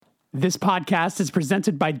This podcast is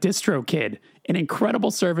presented by DistroKid, an incredible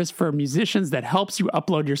service for musicians that helps you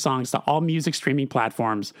upload your songs to all music streaming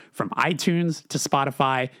platforms, from iTunes to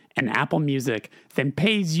Spotify and Apple Music, then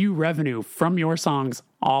pays you revenue from your songs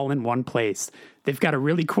all in one place. They've got a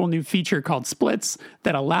really cool new feature called Splits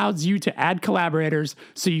that allows you to add collaborators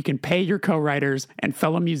so you can pay your co-writers and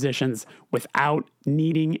fellow musicians without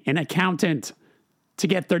needing an accountant. To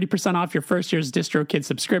get 30% off your first year's DistroKid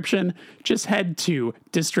subscription, just head to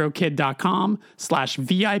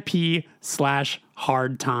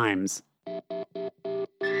distrokid.com/VIP/hard times.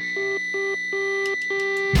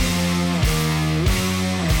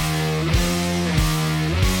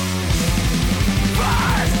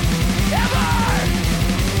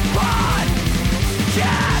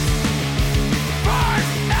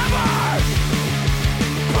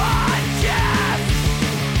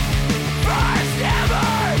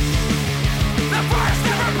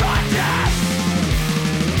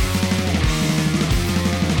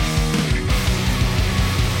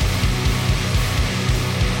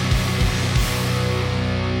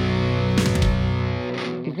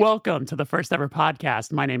 Welcome to the first ever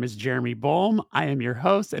podcast. My name is Jeremy Boehm. I am your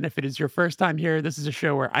host, and if it is your first time here, this is a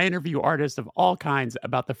show where I interview artists of all kinds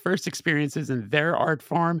about the first experiences in their art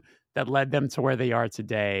form that led them to where they are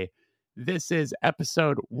today. This is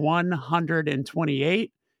episode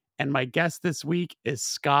 128, and my guest this week is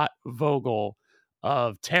Scott Vogel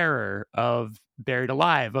of Terror, of Buried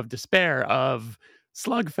Alive, of Despair, of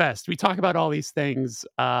Slugfest. We talk about all these things.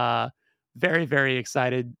 Very, very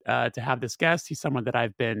excited to have this guest. He's someone that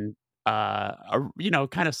I've been,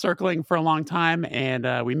 kind of circling for a long time,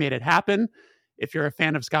 and we made it happen. If you're a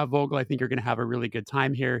fan of Scott Vogel, I think you're going to have a really good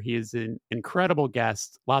time here. He is an incredible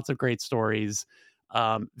guest, lots of great stories,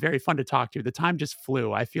 very fun to talk to. The time just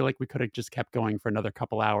flew. I feel like we could have just kept going for another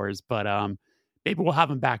couple hours, but maybe we'll have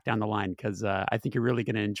him back down the line because I think you're really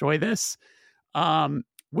going to enjoy this.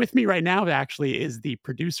 With me right now, actually, is the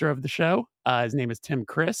producer of the show. His name is Tim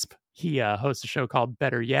Crisp. He hosts a show called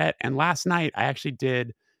Better Yet. And last night, I actually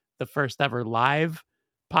did the first ever live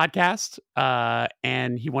podcast.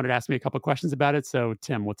 And he wanted to ask me a couple of questions about it. So,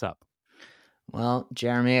 Tim, what's up? Well,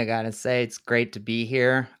 Jeremy, I gotta say it's great to be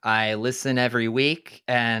here. I listen every week,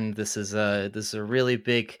 and this is a really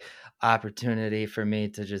big opportunity for me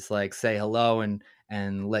to just like say hello and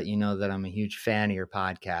let you know that I'm a huge fan of your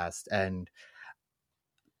podcast. And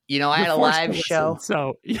I had a live show.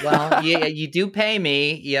 So, well, yeah, you do pay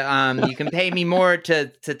me. Yeah, you can pay me more to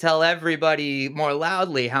tell everybody more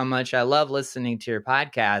loudly how much I love listening to your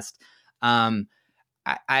podcast. I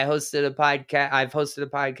hosted a podcast. I've hosted a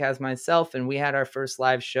podcast myself, and we had our first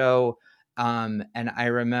live show. And I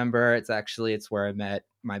remember it's where I met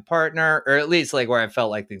my partner, or at least like where I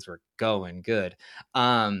felt like things were going good.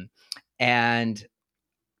 And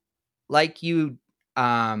like you,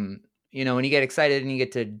 when you get excited and you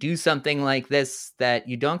get to do something like this that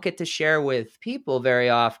you don't get to share with people very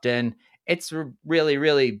often, it's really,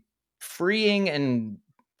 really freeing and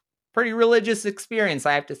pretty religious experience,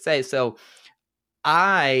 I have to say. So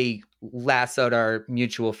I lassoed our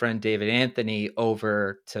mutual friend David Anthony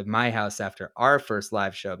over to my house after our first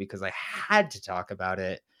live show because I had to talk about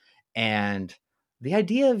it. And the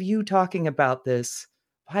idea of you talking about this,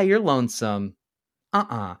 why you're lonesome.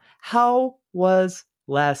 How was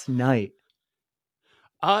last night?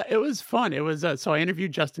 It was fun. It was so I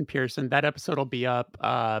interviewed Justin Pearson. That episode will be up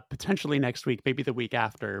potentially next week, maybe the week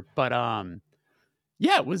after. But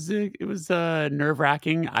it was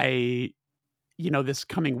nerve-wracking. This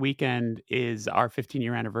coming weekend is our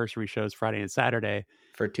 15-year anniversary shows, Friday and Saturday.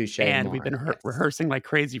 For Touche. And we've been rehearsing like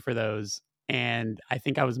crazy for those. And I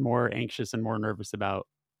think I was more anxious and more nervous about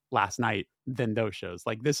last night than those shows.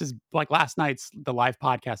 Like this is like last night's the live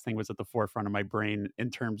podcast thing was at the forefront of my brain in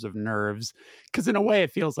terms of nerves, because in a way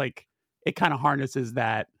it feels like it kind of harnesses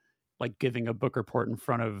that, like giving a book report in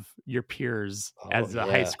front of your peers as a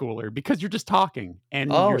high schooler, because you're just talking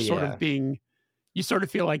and you sort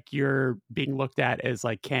of feel like you're being looked at as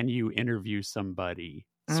like, can you interview somebody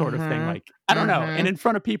sort of thing, like I don't know, and in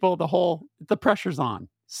front of people the pressure's on.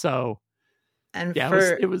 So and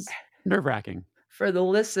it was nerve-wracking. For the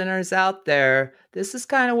listeners out there, this is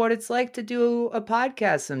kind of what it's like to do a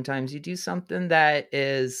podcast. Sometimes you do something that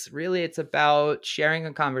is really, it's about sharing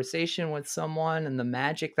a conversation with someone and the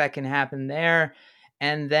magic that can happen there.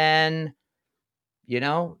 And then,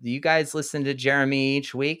 you guys listen to Jeremy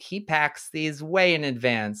each week. He packs these way in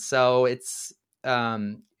advance. So it's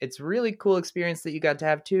really cool experience that you got to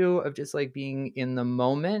have too, of just like being in the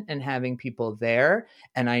moment and having people there.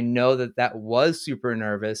 And I know that was super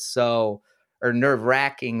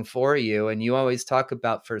nerve-wracking for you. And you always talk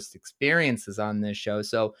about first experiences on this show.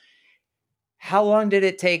 So how long did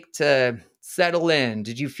it take to settle in?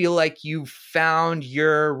 Did you feel like you found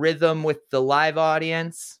your rhythm with the live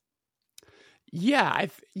audience? Yeah,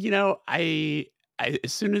 I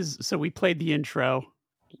as soon as so we played the intro,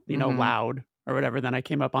 Mm-hmm. loud or whatever. Then I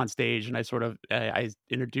came up on stage and I sort of I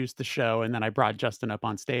introduced the show, and then I brought Justin up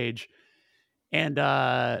on stage, and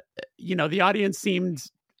the audience seemed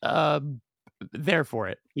uh, there for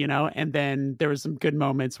it, And then there was some good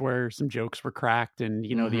moments where some jokes were cracked, and the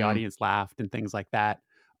Mm-hmm. audience laughed and things like that.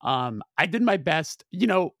 I did my best.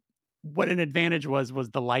 What an advantage was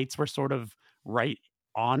the lights were sort of right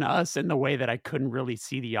on us in the way that I couldn't really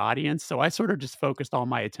see the audience. So I sort of just focused all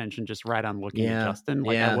my attention just right on looking at Yeah. Justin.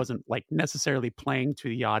 Like I Yeah. wasn't like necessarily playing to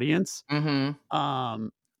the audience. Mm-hmm.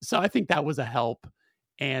 Um, so I think that was a help.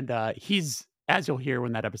 And he's, as you'll hear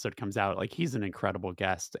when that episode comes out, like he's an incredible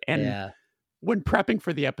guest. And Yeah. when prepping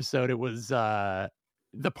for the episode, it was the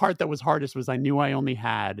part that was hardest was I knew I only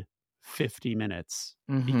had 50 minutes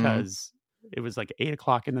Mm-hmm. because it was like 8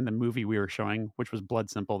 o'clock, and then the movie we were showing, which was Blood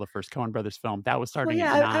Simple, the first Coen Brothers film, that was Oh starting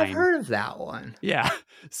at yeah, I've 9. heard of that one. Yeah. Got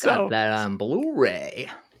So that on Blu-ray.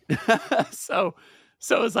 so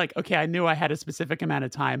so it was like, okay, I knew I had a specific amount of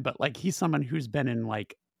time, but like he's someone who's been in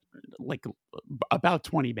like about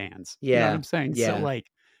 20 bands. You know what Yeah. I'm saying? So Yeah. like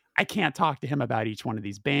I can't talk to him about each one of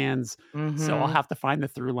these bands. So I'll Mm-hmm. have to find the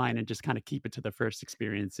through line and just kind of keep it to the first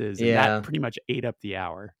experiences. And that Yeah. pretty much ate up the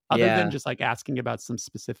hour, other than Yeah. just like asking about some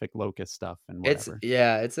specific locus stuff and It's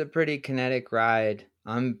whatever. it's a pretty kinetic ride.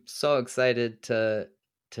 I'm so excited to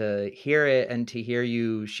hear it and to hear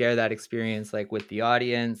you share that experience like with the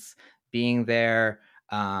audience, being there.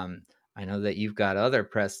 I know that you've got other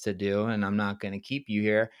press to do and I'm not going to keep you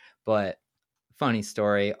here, but funny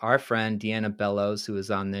story, our friend Deanna Bellows, who was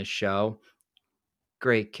on this show,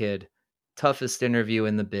 great kid, toughest interview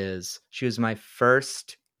in the biz. She was my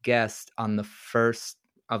first guest on the first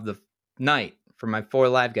of the night for my 4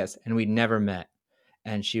 live guests, and we'd never met.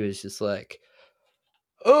 And she was just like,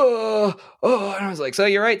 oh, and I was like, so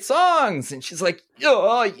you write songs? And she's like,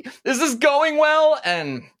 oh, is this going well?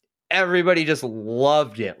 And everybody just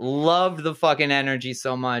loved it, loved the fucking energy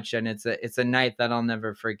so much. And it's a night that I'll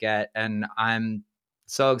never forget. And I'm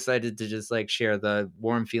so excited to just like share the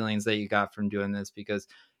warm feelings that you got from doing this, because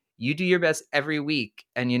you do your best every week.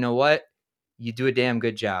 And you know what? You do a damn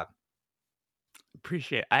good job.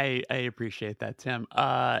 I appreciate that, Tim.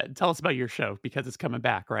 Tell us about your show because it's coming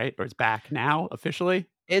back, right? Or it's back now officially?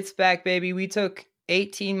 It's back, baby. We took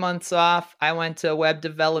 18 months off. I went to web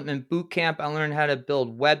development boot camp. I learned how to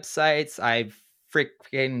build websites. I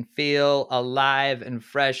freaking feel alive and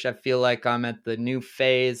fresh. I feel like I'm at the new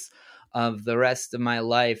phase of the rest of my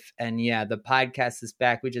life. And yeah, the podcast is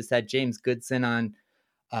back. We just had James Goodson on.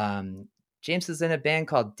 James is in a band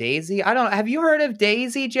called Daisy. Have you heard of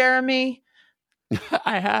Daisy, Jeremy?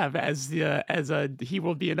 I have, as he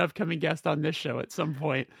will be an upcoming guest on this show at some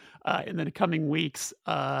point in the coming weeks.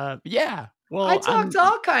 Yeah. I Well, talked to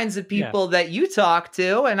all kinds of yeah. people that you talk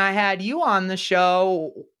to, and I had you on the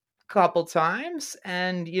show a couple times.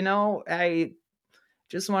 And, I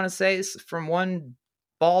just want to say, from one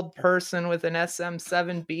bald person with an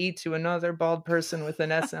SM7B to another bald person with an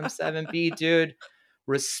SM7B, dude,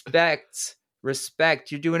 respect.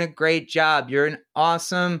 You're doing a great job. You're an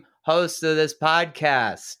awesome host of this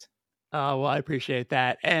podcast. Well, I appreciate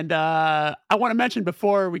that. And I want to mention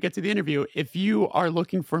before we get to the interview, if you are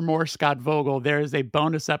looking for more Scott Vogel, there is a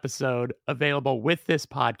bonus episode available with this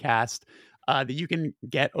podcast that you can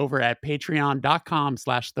get over at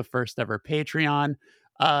patreon.com/the first ever Patreon.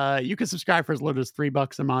 You can subscribe for as little as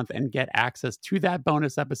 $3 a month and get access to that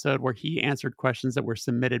bonus episode where he answered questions that were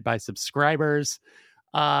submitted by subscribers.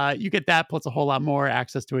 You get that plus a whole lot more,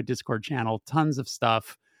 access to a Discord channel, tons of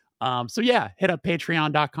stuff. So yeah, hit up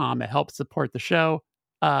patreon.com. It helps support the show.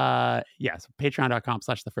 So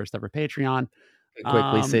patreon.com/the first ever Patreon.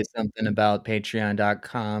 Quickly say something about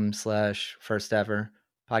patreon.com/first ever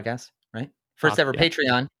podcast, right? First ever Yeah.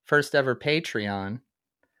 Patreon.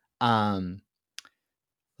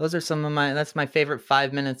 Those are that's my favorite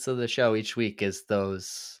 5 minutes of the show each week, is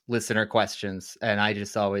those listener questions. And I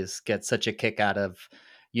just always get such a kick out of,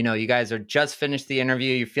 you guys are just finished the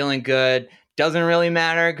interview. You're feeling good. Doesn't really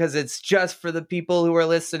matter because it's just for the people who are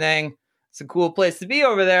listening. It's a cool place to be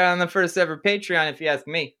over there on the first ever Patreon, if you ask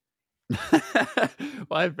me.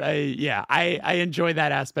 Well, I enjoy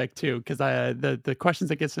that aspect too, because the questions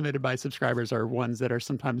that get submitted by subscribers are ones that are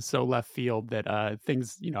sometimes so left field that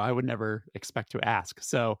things I would never expect to ask.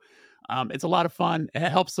 So it's a lot of fun. It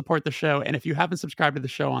helps support the show. And if you haven't subscribed to the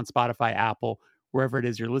show on Spotify, Apple, wherever it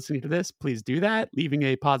is you're listening to this, please do that. Leaving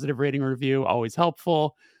a positive rating or review, always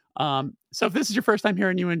helpful. So if this is your first time here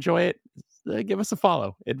and you enjoy it, give us a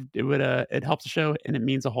follow. It would it helps the show and it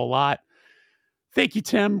means a whole lot. Thank you,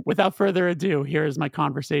 Tim. Without further ado, here is my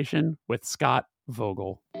conversation with Scott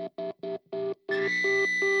Vogel.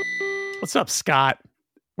 What's up, Scott?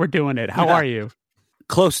 We're doing it. How are you?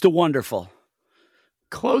 Close to wonderful.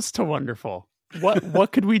 Close to wonderful.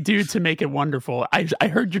 What could we do to make it wonderful? I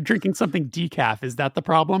heard you're drinking something decaf. Is that the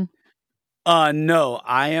problem? No,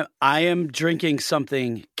 I am drinking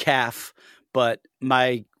something calf, but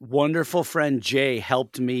my wonderful friend Jay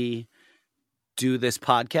helped me do this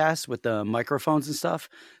podcast with the microphones and stuff.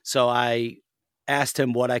 So I asked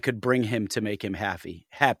him what I could bring him to make him happy,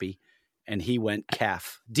 and he went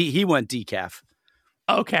calf. He went decaf.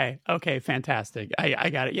 Okay, fantastic. I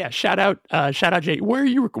got it. Yeah, shout out Jay. Where are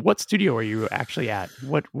you? What studio are you actually at?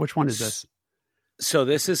 Which one is this? So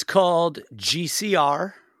this is called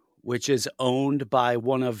GCR, which is owned by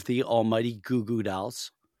one of the almighty Goo Goo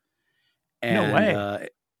Dolls. And, no way.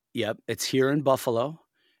 Yep, it's here in Buffalo.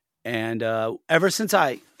 And ever since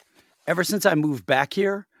I moved back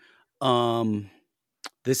here,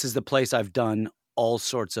 this is the place I've done all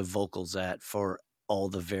sorts of vocals at for all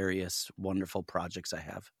the various wonderful projects I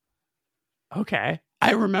have. Okay.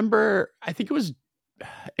 I remember, I think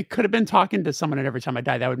it could have been talking to someone at Every Time I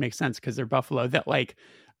Die. That would make sense because they're Buffalo. That like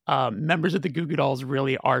members of the Goo Goo Dolls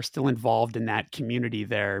really are still involved in that community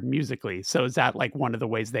there musically. So is that like one of the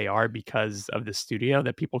ways they are because of the studio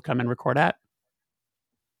that people come and record at?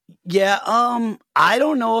 Yeah. I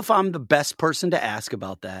don't know if I'm the best person to ask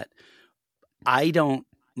about that.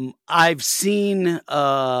 I've seen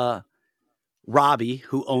Robbie,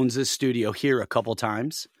 who owns this studio here a couple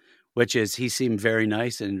times, he seemed very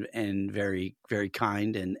nice and very, very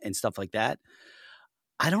kind and stuff like that.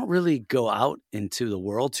 I don't really go out into the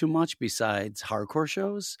world too much besides hardcore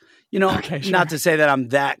shows, Okay, sure. Not to say that I'm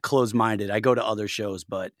that close-minded. I go to other shows,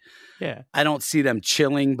 but yeah, I don't see them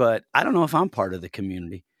chilling, but I don't know if I'm part of the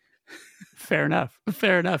community. Fair enough.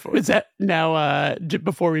 Is that now,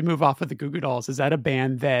 before we move off of the Goo Goo Dolls, is that a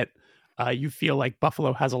band that you feel like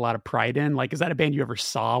Buffalo has a lot of pride in? Like, is that a band you ever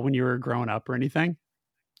saw when you were growing up or anything?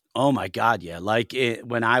 Oh my God. Yeah. Like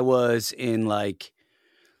when I was in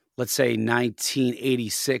let's say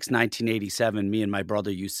 1986, 1987, me and my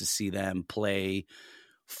brother used to see them play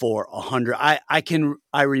for 100.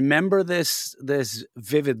 I remember this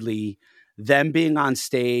vividly, them being on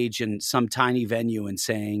stage in some tiny venue and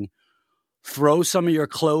saying, throw some of your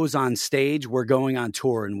clothes on stage. We're going on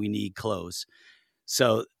tour and we need clothes.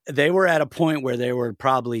 So they were at a point where they were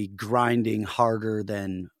probably grinding harder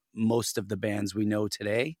than most of the bands we know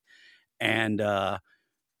today. And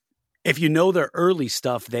if you know their early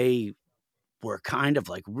stuff, they were kind of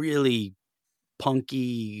like really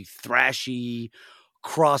punky, thrashy,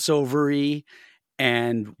 crossover-y,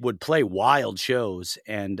 and would play wild shows.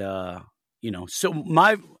 And, so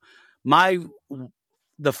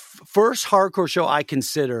the first hardcore show I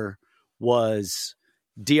consider was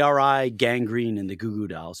DRI, Gangrene, and the Goo Goo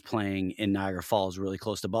Dolls playing in Niagara Falls, really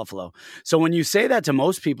close to Buffalo. So when you say that to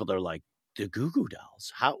most people, they're like, the Goo Goo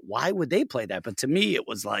Dolls? Why would they play that? But to me, it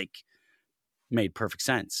was like made perfect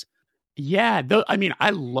sense. Yeah, I mean,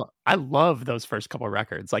 I love those first couple of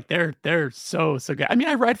records. Like they're so good. I mean,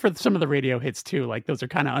 I read for some of the radio hits too. Like those are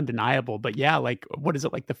kind of undeniable. But yeah, like what is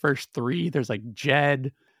it, like the first three? There's like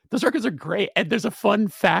Jed. Those records are great. And there's a fun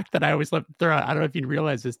fact that I always love to throw out. I don't know if you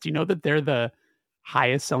realize this. Do you know that they're the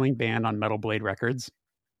highest selling band on Metal Blade Records?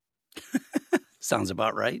 Sounds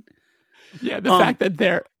about right. Yeah, the fact that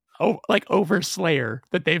they're over Slayer,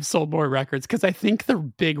 that they've sold more records, because I think the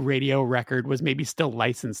big radio record was maybe still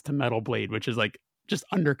licensed to Metal Blade, which is like just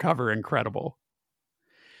undercover incredible.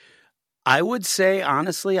 I would say,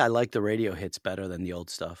 honestly, I like the radio hits better than the old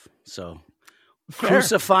stuff. So Fair.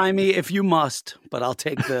 Crucify me if you must, but I'll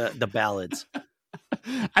take the ballads.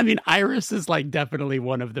 I mean, Iris is like definitely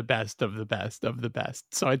one of the best of the best of the best.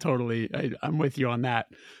 So I'm with you on that.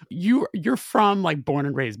 You're from like born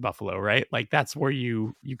and raised Buffalo, right? Like that's where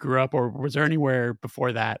you grew up, or was there anywhere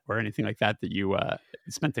before that or anything like that you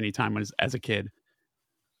spent any time as a kid?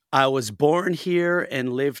 I was born here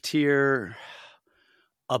and lived here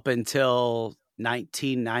up until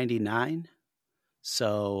 1999.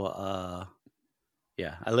 So,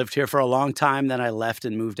 yeah, I lived here for a long time. Then I left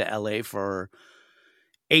and moved to LA for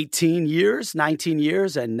 19 years,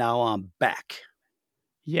 and now I'm back.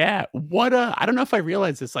 Yeah. I don't know if I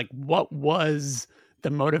realized this, like what was the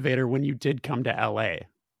motivator when you did come to LA?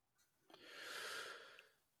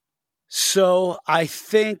 So I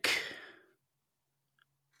think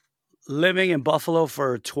living in Buffalo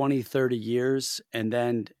for 20, 30 years and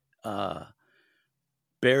then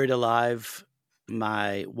Buried Alive,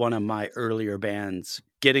 one of my earlier bands,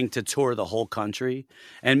 getting to tour the whole country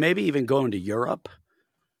and maybe even going to Europe,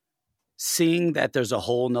 seeing that there's a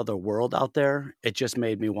whole nother world out there, it just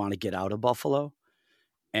made me want to get out of Buffalo.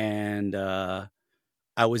 And I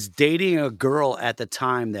was dating a girl at the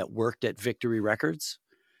time that worked at Victory Records.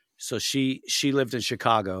 So she lived in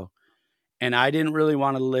Chicago, and I didn't really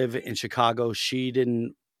want to live in Chicago. She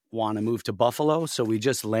didn't want to move to Buffalo. So we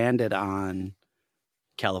just landed on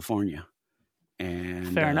California.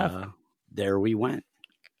 And Fair enough. There we went.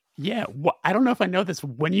 Yeah. I don't know if I know this.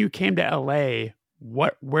 When you came to LA,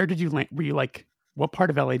 where did you land? Were you like, what part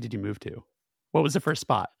of LA did you move to? What was the first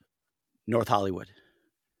spot? North Hollywood.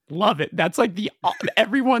 Love it. That's like that's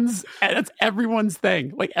everyone's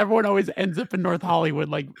thing. Like everyone always ends up in North Hollywood.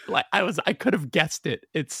 Like I could have guessed it.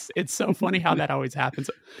 It's so funny how that always happens.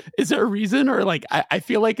 Is there a reason, or like I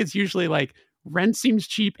feel like it's usually like rent seems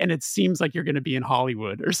cheap and it seems like you're going to be in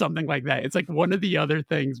Hollywood or something like that. It's like one of the other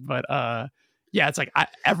things, but yeah, it's like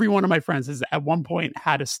every one of my friends has at one point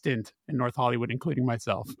had a stint in North Hollywood, including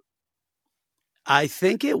myself. I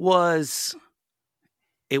think it was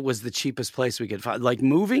the cheapest place we could find. Like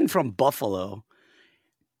moving from Buffalo,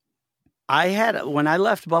 when I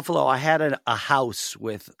left Buffalo, I had a house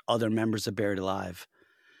with other members of Buried Alive,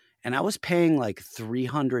 and I was paying like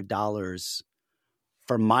 $300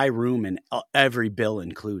 for my room and every bill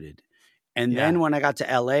included. And then when I got to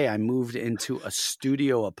LA, I moved into a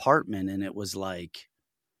studio apartment, and it was like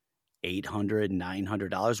 $800,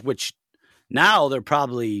 $900, which now they're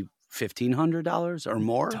probably $1,500 or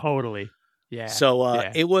more. Totally. Yeah. So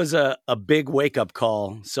it was a big wake up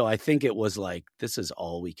call. So I think it was like, this is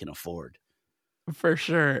all we can afford. For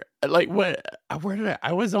sure. Like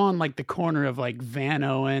I was on like the corner of like Van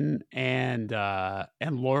Owen and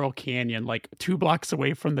Laurel Canyon, like 2 blocks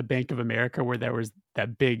away from the Bank of America, where there was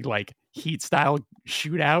that big like heat style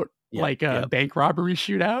shootout, bank robbery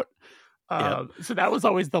shootout. So that was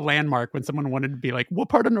always the landmark when someone wanted to be like, what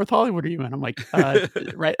part of North Hollywood are you in? I'm like,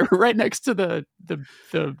 right next to the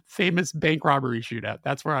famous bank robbery shootout.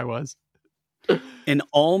 That's where I was. In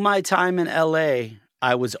all my time in LA,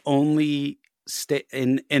 I was only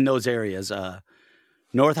in those areas,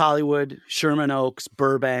 North Hollywood, Sherman Oaks,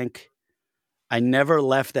 Burbank. I never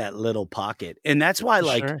left that little pocket. And that's why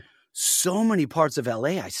so many parts of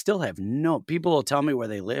LA, I still have people will tell me where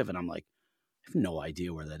they live. And I'm like, I have no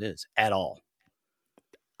idea where that is at all.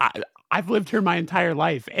 I've lived here my entire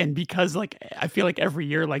life. And because like, I feel like every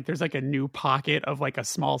year, like there's like a new pocket of like a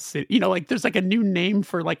small city, like there's like a new name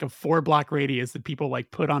for like a 4-block radius that people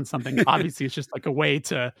like put on something. Obviously it's just like a way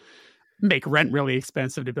to make rent really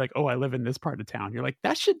expensive to be like, oh, I live in this part of town. You're like,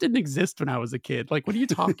 that shit didn't exist when I was a kid. Like, what are you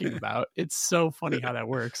talking about? It's so funny how that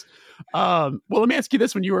works. Well, let me ask you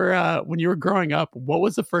this. When you were growing up, what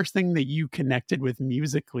was the first thing that you connected with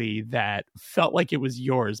musically that felt like it was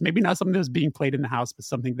yours? Maybe not something that was being played in the house, but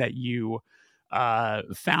something that you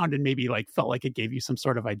found and maybe like felt like it gave you some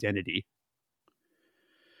sort of identity.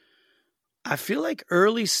 I feel like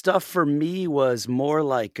early stuff for me was more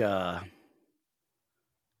like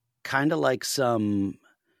kind of like some,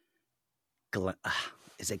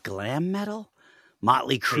 is it glam metal?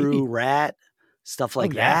 Motley Crue, Rat, stuff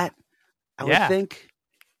like that. I would think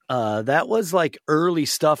that was like early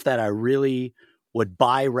stuff that I really would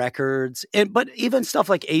buy records. But even stuff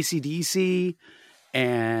like AC/DC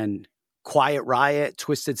and Quiet Riot,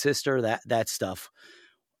 Twisted Sister, that stuff.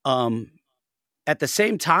 At the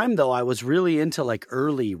same time, though, I was really into like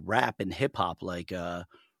early rap and hip hop, like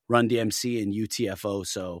Run DMC and UTFO.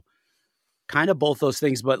 So kind of both those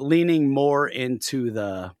things, but leaning more into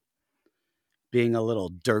the being a little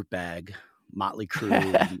dirtbag, Motley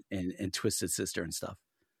Crue and Twisted Sister and stuff.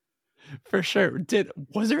 For sure.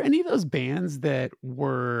 Was there any of those bands that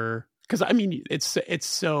were, because I mean, it's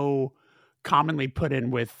so commonly put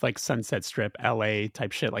in with like Sunset Strip, LA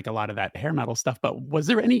type shit, like a lot of that hair metal stuff. But was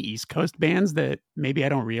there any East Coast bands that maybe I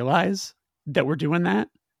don't realize that were doing that?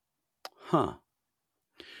 Huh.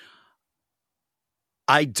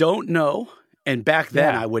 I don't know. And back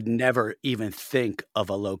then, I would never even think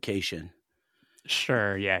of a location.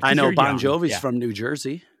 Sure, yeah. I know Bon Jovi's from New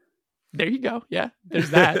Jersey. There you go. Yeah,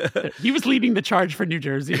 there's that. He was leading the charge for New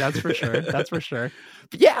Jersey. That's for sure. That's for sure.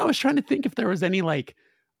 But yeah, I was trying to think if there was any like,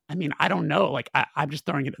 I mean, I don't know. Like, I'm just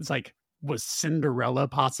throwing it. It's like, was Cinderella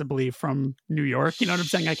possibly from New York? You know what I'm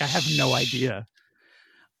saying? Like, I have no idea.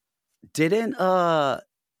 Didn't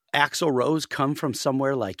Axl Rose come from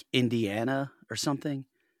somewhere like Indiana or something?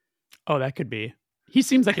 Oh, that could be. He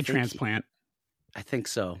seems like a transplant. I think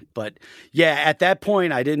so. But yeah, at that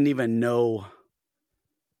point, I didn't even know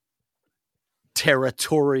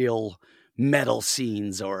territorial metal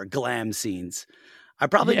scenes or glam scenes. I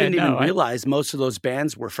probably Yeah, didn't even no, realize most of those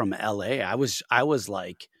bands were from LA. I was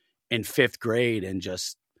like in 5th grade and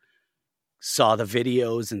just saw the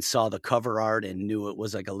videos and saw the cover art and knew it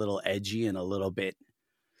was like a little edgy and a little bit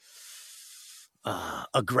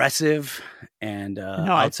aggressive and no,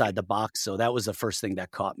 outside the box. So that was the first thing that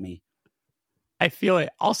caught me. I feel it.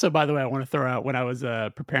 Also, by the way, I want to throw out, when I was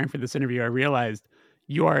preparing for this interview, I realized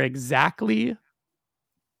you are exactly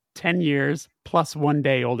 10 years plus 1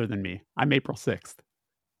 day older than me. I'm April 6th.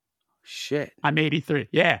 Shit. I'm 83.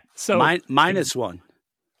 Yeah. So minus one.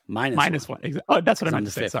 Minus one. Oh, that's what I meant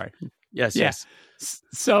to say. 5th. Sorry. Yes, Yeah. yes.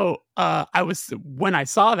 So when I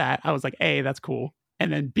saw that, I was like, A, that's cool.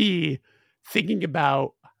 And then B, thinking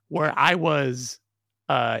about where I was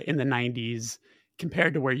in the 90s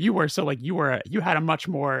compared to where you were. So like you had a much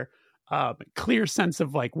more clear sense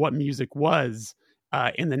of like what music was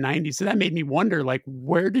in the 90s. So that made me wonder, like,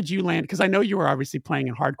 where did you land? Because I know you were obviously playing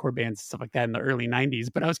in hardcore bands and stuff like that in the early 90s,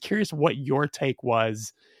 but I was curious what your take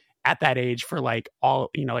was at that age for like all,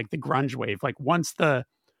 like the grunge wave. Like once the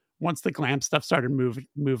glam stuff started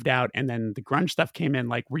moved out and then the grunge stuff came in,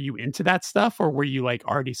 like, were you into that stuff or were you like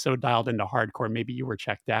already so dialed into hardcore? Maybe you were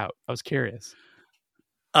checked out. I was curious.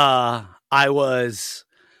 That's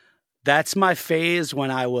my phase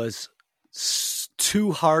when I was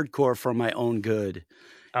too hardcore for my own good.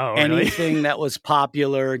 Oh, really? Anything that was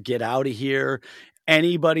popular, get out of here.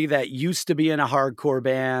 Anybody that used to be in a hardcore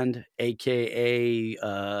band, AKA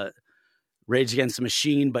Rage Against the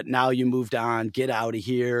Machine, but now you moved on, get out of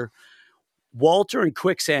here. Walter and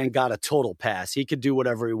Quicksand got a total pass. He could do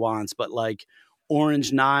whatever he wants, but like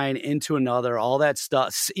Orange 9, Into Another, all that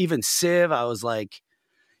stuff, even Civ, I was like,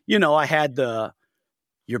 I had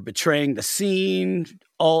you're betraying the scene,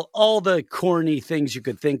 all the corny things you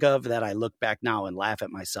could think of that I look back now and laugh at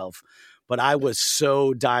myself. But I was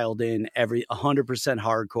so dialed in, 100%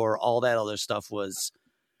 hardcore. All that other stuff was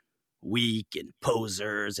weak and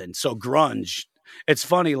posers. And so grunge. It's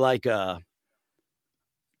funny, like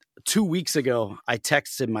 2 weeks ago, I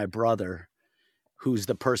texted my brother, who's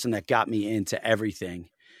the person that got me into everything.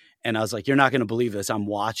 And I was like, you're not going to believe this. I'm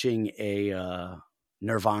watching a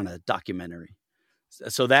Nirvana documentary.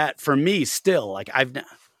 So that for me still, like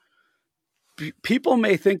people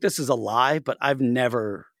may think this is a lie, but I've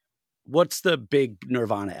never, what's the big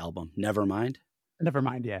Nirvana album? Nevermind?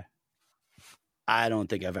 Nevermind, yeah. I don't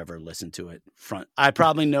think I've ever listened to it I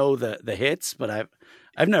probably know the hits, but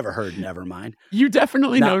I've never heard Nevermind. You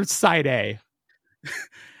definitely know Side A.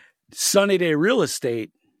 Sunny Day Real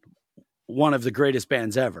Estate, one of the greatest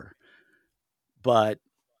bands ever. But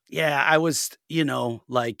yeah, I was,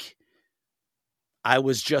 I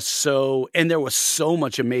was just so, and there was so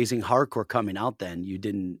much amazing hardcore coming out then.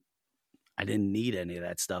 I didn't need any of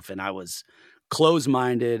that stuff. And I was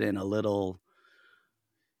closed-minded and a little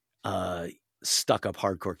stuck up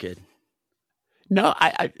hardcore kid. No,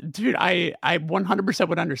 dude, I 100%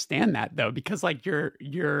 would understand that though, because like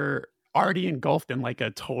you're already engulfed in like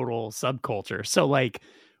a total subculture. So like,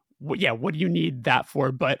 what do you need that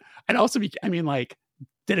for? But I'd also like,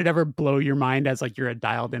 did it ever blow your mind as like you're a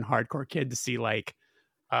dialed in hardcore kid to see like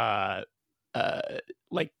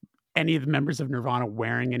any of the members of Nirvana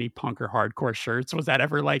wearing any punk or hardcore shirts? Was that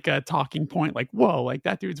ever like a talking point? Like, whoa, like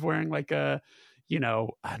that dude's wearing like a, I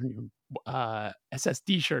don't know,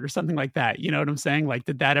 SSD shirt or something like that. You know what I'm saying? Like,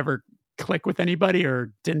 did that ever click with anybody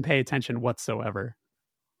or didn't pay attention whatsoever?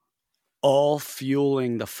 All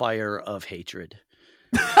fueling the fire of hatred.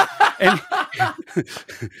 And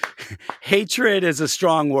hatred is a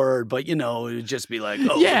strong word, but it would just be like,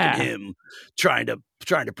 oh, yeah, look at him trying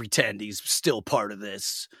to pretend he's still part of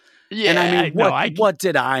this. Yeah, and I mean, what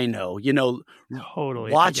did I know?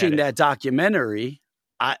 Totally watching that documentary,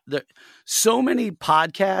 so many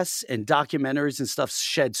podcasts and documentaries and stuff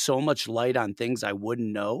shed so much light on things I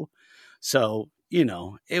wouldn't know. So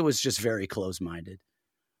it was just very close-minded.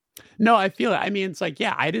 No, I feel it. I mean, it's like,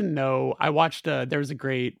 yeah, I didn't know. I watched, there was a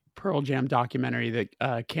great Pearl Jam documentary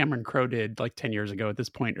that Cameron Crowe did like 10 years ago at this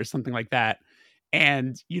point or something like that.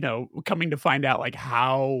 And, coming to find out like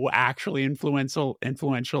how actually influential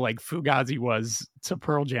like Fugazi was to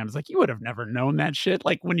Pearl Jam, it's like, you would have never known that shit.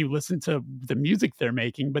 Like when you listen to the music they're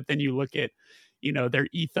making, but then you look at, their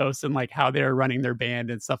ethos and like how they're running their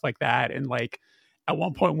band and stuff like that. And like, at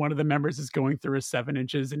one point, one of the members is going through his 7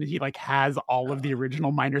 inches and he like has all of the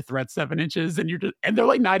original Minor Threat 7 inches and and they're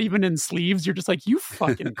like not even in sleeves. You're just like, you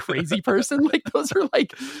fucking crazy person. Like those are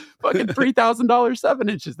like fucking $3,000 7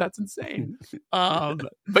 inches. That's insane.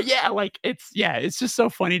 But yeah, like it's just so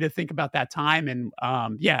funny to think about that time. And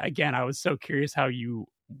again, I was so curious how you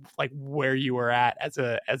like where you were at as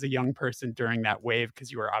a young person during that wave,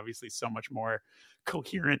 because you were obviously so much more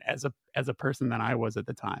coherent as a person than I was at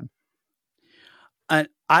the time. And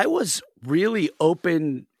I was really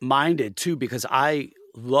open-minded too, because I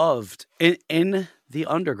loved in the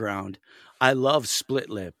underground. I love Split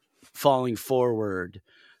Lip, Falling Forward,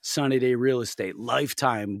 Sunny Day Real Estate,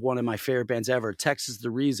 Lifetime, one of my favorite bands ever, Texas The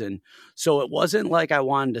Reason. So it wasn't like I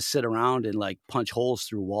wanted to sit around and like punch holes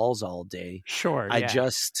through walls all day. Sure, I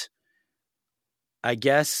guess,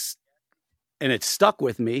 and it stuck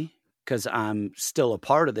with me because I'm still a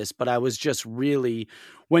part of this, but I was just really,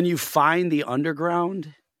 when you find the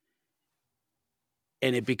underground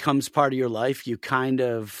and it becomes part of your life, you kind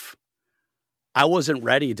of, I wasn't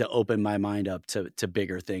ready to open my mind up to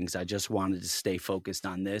bigger things. I just wanted to stay focused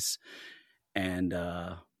on this. And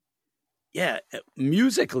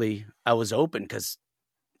musically, I was open because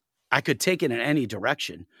I could take it in any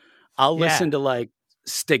direction. I'll listen to like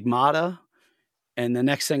Stigmata, and the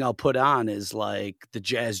next thing I'll put on is like the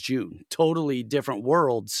Jazz June. Totally different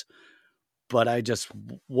worlds, but I just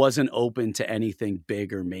wasn't open to anything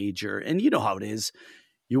big or major. And you know how it is.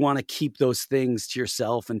 You want to keep those things to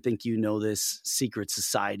yourself and think you know this secret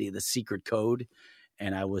society, the secret code.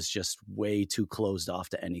 And I was just way too closed off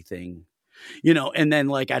to anything, you know. And then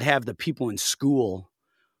like I'd have the people in school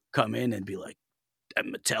come in and be like, that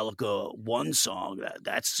Metallica one song,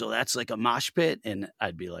 that's like a mosh pit. And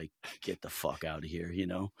I'd be like, get the fuck out of here, you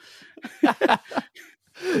know?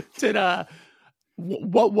 Did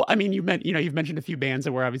what I mean, you've mentioned a few bands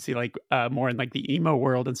that were obviously like more in like the emo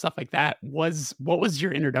world and stuff like that. What was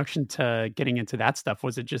your introduction to getting into that stuff?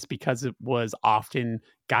 Was it just because it was often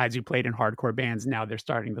guys who played in hardcore bands, now they're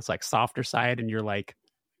starting this like softer side and you're like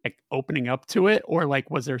opening up to it? Or like,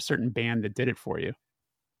 was there a certain band that did it for you?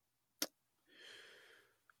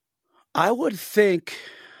 I would think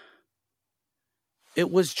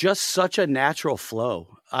it was just such a natural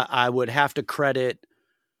flow. I would have to credit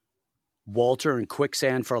Walter and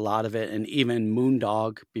Quicksand for a lot of it, and even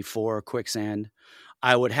Moondog before Quicksand.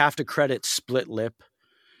 I would have to credit Split Lip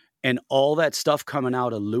and all that stuff coming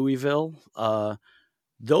out of Louisville.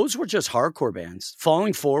 Those were just hardcore bands.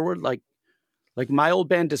 Falling Forward, like my old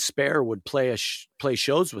band Despair would play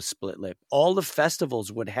shows with Split Lip. All the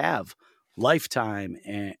festivals would have Lifetime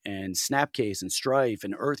and Snapcase and Strife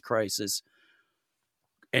and Earth Crisis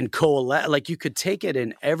and Coalesce. Like you could take it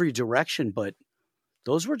in every direction, but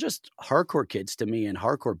those were just hardcore kids to me and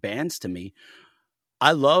hardcore bands to me.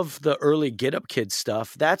 I love the early Get Up Kids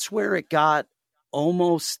stuff. That's where it got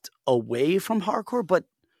almost away from hardcore, but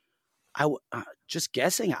just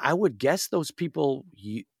guessing, I would guess those people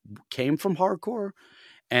came from hardcore,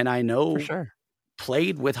 and I know for sure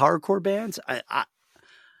played with hardcore bands.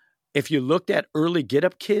 If you looked at early Get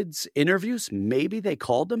Up Kids interviews, maybe they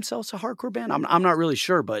called themselves a hardcore band. I'm not really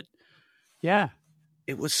sure, but yeah,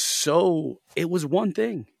 it was one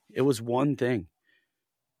thing. It was one thing.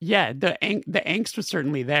 Yeah, the angst was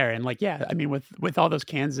certainly there, and like, yeah, I mean, with all those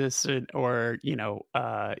Kansas Kansas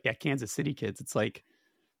City kids, it's like,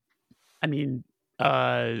 I mean,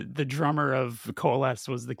 the drummer of Coalesce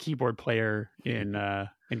was the keyboard player in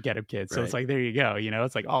Get Up Kids, so Right. It's like, there you go,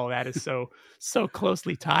 it's like all of that is so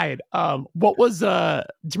closely tied. What was do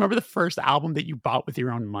you remember the first album that you bought with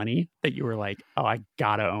your own money that you were like, oh, I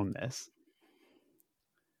gotta own this?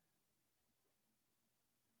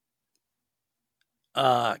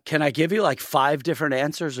 Can I give you like 5 different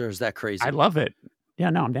answers, or is that crazy? I love it.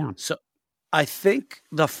 Yeah, no, I'm down. So I think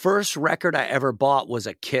the first record I ever bought was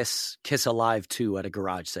a Kiss Alive 2 at a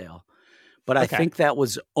garage sale. But I think that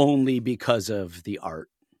was only because of the art.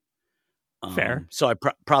 Fair. So I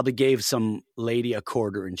probably gave some lady a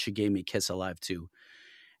quarter and she gave me Kiss Alive 2.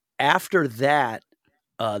 After that,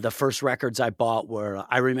 the first records I bought were,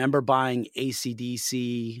 I remember buying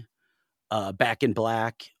AC/DC, Back in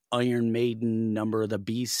Black, Iron Maiden, Number of the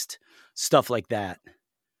Beast, stuff like that.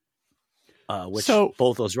 Which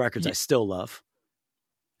both those records I still love.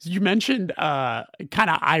 You mentioned kind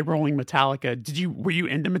of eye-rolling Metallica. Were you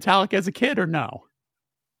into Metallica as a kid or no?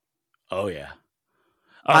 Oh yeah.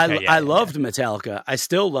 Okay, I loved Metallica. I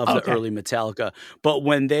still love the early Metallica. But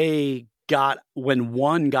when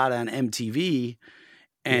one got on MTV,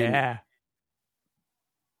 and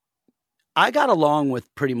I got along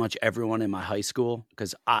with pretty much everyone in my high school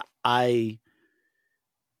because I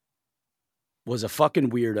was a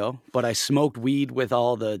fucking weirdo, but I smoked weed with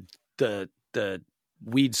all the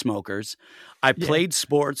weed smokers. I played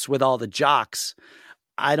sports with all the jocks.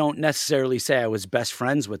 I don't necessarily say I was best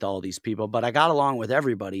friends with all these people, but I got along with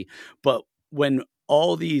everybody. But when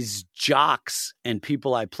all these jocks and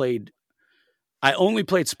people I only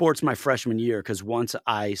played sports my freshman year because once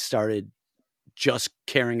I started just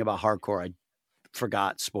caring about hardcore. I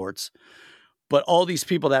forgot sports. But all these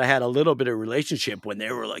people that I had a little bit of relationship when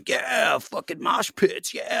they were like, yeah, fucking mosh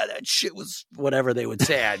pits. Yeah, that shit was whatever they would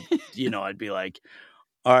say. I'd be like,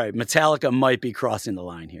 all right, Metallica might be crossing the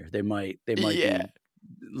line here. They might be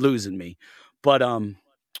losing me. But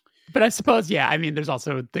I suppose, yeah, I mean, there's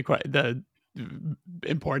also the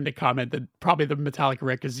important to comment that probably the Metallica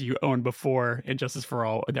records you owned before Injustice for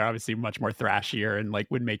All, they're obviously much more thrashier and like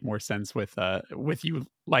would make more sense with you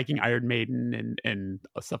liking Iron Maiden and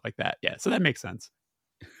stuff like that. Yeah, so that makes sense.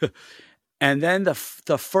 And then the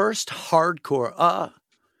first hardcore,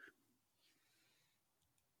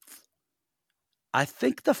 I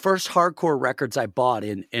think the first hardcore records I bought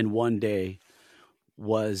in one day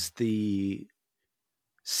was the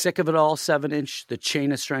Sick of It All 7-inch, the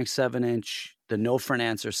Chain of Strength 7-inch, the No for an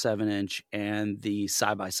Answer 7-inch, and the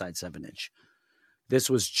Side by Side 7-inch. This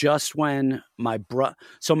was just when my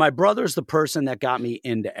brother's the person that got me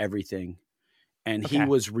into everything, and he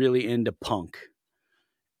was really into punk,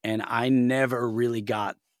 and I never really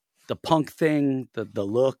got the punk thing, the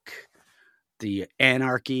look, the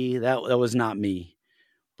anarchy. That was not me.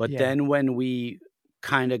 But then when we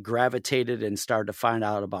kind of gravitated and started to find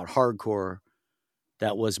out about hardcore,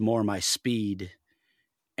 that was more my speed.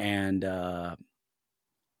 And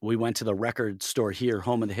we went to the record store here,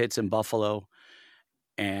 Home of the Hits in Buffalo.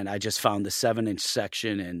 And I just found the 7-inch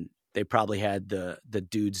section, and they probably had the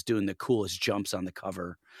dudes doing the coolest jumps on the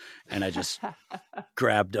cover. And I just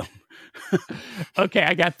grabbed them. Okay.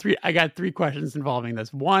 I got three questions involving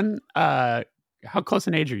this. One, how close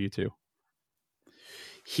in age are you two?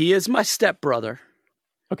 He is my stepbrother.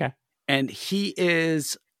 Okay. And he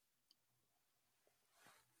is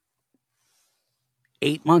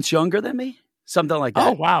 8 months younger than me, something like that.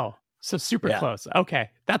 Oh, wow. So super close. Okay.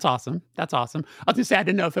 That's awesome. I was gonna say, I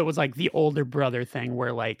didn't know if it was like the older brother thing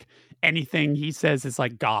where like anything he says is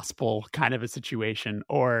like gospel kind of a situation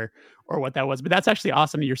or what that was. But that's actually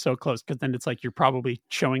awesome that you're so close, because then it's like you're probably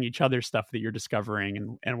showing each other stuff that you're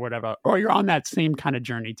discovering and whatever, or you're on that same kind of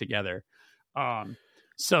journey together.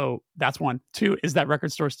 So that's one. Two, is that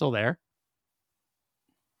record store still there?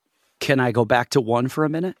 Can I go back to one for a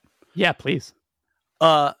minute? Yeah, please.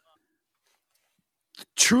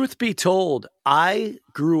 Truth be told, I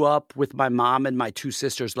grew up with my mom and my two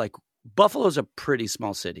sisters. Like, Buffalo's a pretty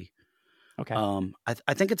small city. Okay.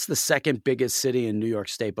 I think it's the second biggest city in New York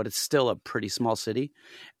State, but it's still a pretty small city.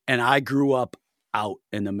 And I grew up out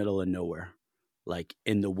in the middle of nowhere, like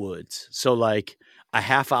in the woods. So like a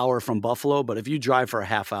half hour from Buffalo, but if you drive for a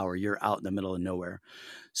half hour, you're out in the middle of nowhere.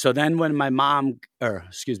 So then when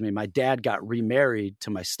my dad got remarried to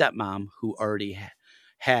my stepmom, who already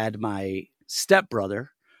had my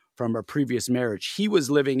stepbrother from her previous marriage, he was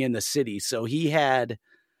living in the city. So he had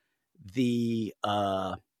he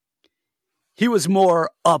was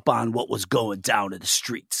more up on what was going down in the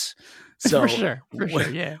streets. So for sure.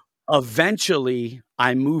 Yeah. Eventually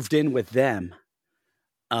I moved in with them.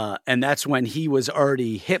 And that's when he was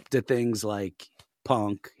already hip to things like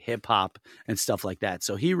punk, hip hop, and stuff like that.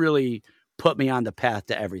 So he really put me on the path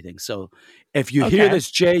to everything. So if you hear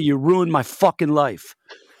this, Jay, you ruined my fucking life.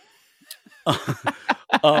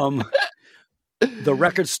 The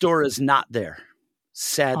record store is not there,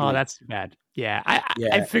 sadly. Oh, that's too bad. Yeah.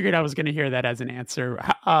 I figured I was going to hear that as an answer.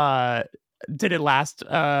 Did it last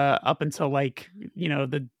up until like,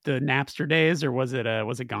 the Napster days, or was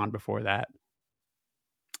it gone before that?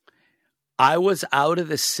 I was out of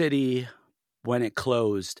the city when it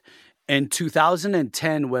closed. In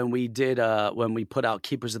 2010, when we put out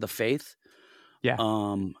Keepers of the Faith,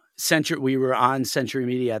 we were on Century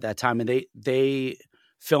Media at that time, and they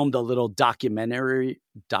filmed a little documentary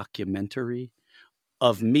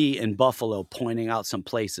of me in Buffalo pointing out some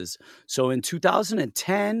places. So in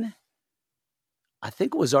 2010, I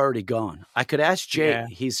think it was already gone. I could ask Jay. Yeah.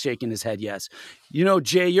 He's shaking his head. Yes.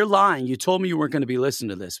 Jay, you're lying. You told me you weren't going to be listening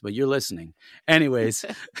to this, but you're listening. Anyways,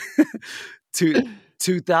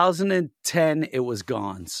 2010, it was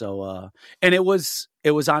gone. So, and it was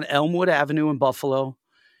on Elmwood Avenue in Buffalo,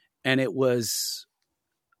 and it was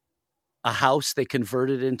a house they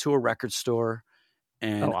converted into a record store.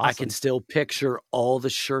 And awesome. I can still picture all the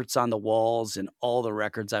shirts on the walls and all the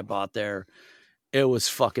records I bought there. It was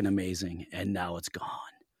fucking amazing. And now it's gone.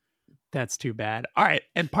 That's too bad. All right.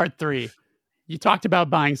 And part 3, you talked about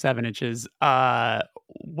buying 7-inches.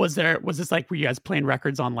 Was this like, were you guys playing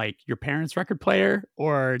records on like your parents' record player,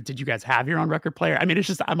 or did you guys have your own record player? I mean, it's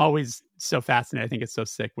just, I'm always so fascinated. I think it's so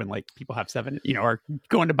sick when like people have are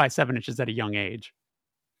going to buy 7-inches at a young age.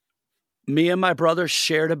 Me and my brother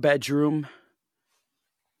shared a bedroom.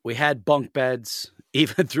 We had bunk beds.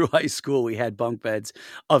 even through high school, we had bunk beds.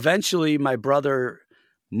 Eventually, my brother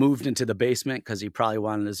moved into the basement because he probably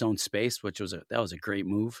wanted his own space, which was that was a great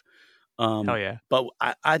move. Hell yeah. But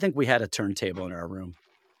I think we had a turntable in our room.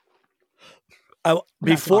 That's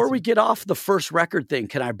Before we awesome. get off the first record thing,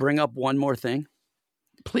 can I bring up one more thing?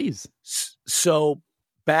 Please. So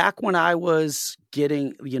back when I was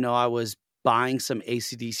getting, I was buying some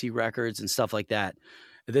AC/DC records and stuff like that.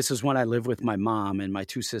 This is when I lived with my mom and my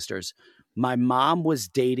two sisters. My mom was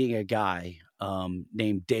dating a guy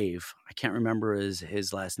named Dave. I can't remember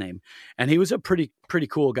his last name. And he was a pretty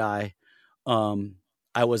cool guy.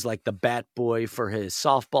 I was like the bat boy for his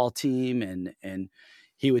softball team, and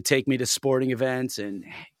he would take me to sporting events and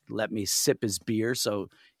let me sip his beer. So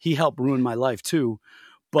he helped ruin my life too.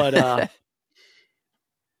 But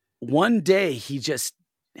one day he just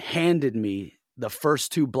handed me the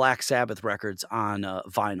first two Black Sabbath records on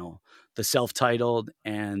vinyl, the self-titled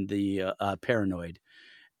and the Paranoid.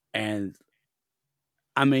 And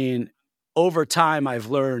I mean, over time, I've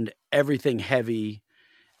learned everything heavy.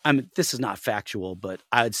 I mean, this is not factual, but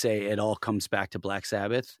I'd say it all comes back to Black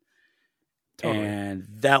Sabbath. Totally. And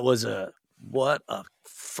that was what a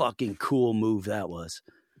fucking cool move that was.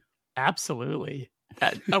 Absolutely.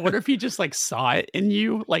 I wonder if he just like saw it in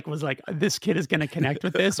you, like was like, this kid is going to connect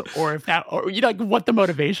with this, or if that, or like what the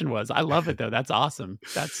motivation was. I love it though. That's awesome.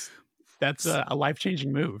 That's a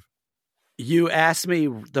life-changing move. You asked me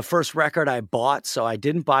the first record I bought, so I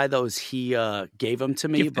didn't buy those. He gave them to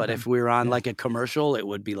me, Gifted but them. if we were on like a commercial, it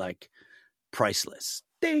would be like priceless.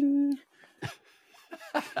 Ding.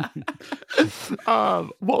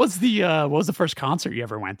 What was the first concert you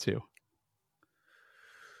ever went to?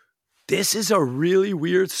 This is a really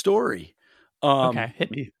weird story. Okay,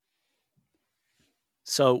 hit me.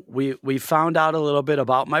 So we found out a little bit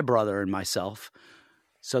about my brother and myself.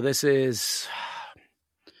 So this is,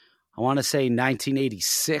 I want to say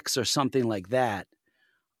 1986 or something like that.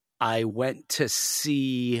 I went to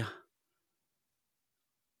see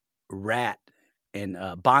Rat and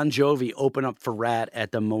Bon Jovi open up for Rat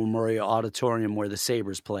at the Memorial Auditorium where the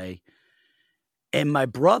Sabres play. And my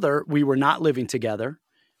brother, we were not living together.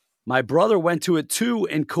 My brother went to it too,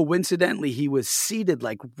 and coincidentally, he was seated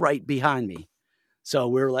like right behind me. So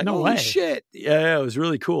we were like, No holy way. shit. Yeah, it was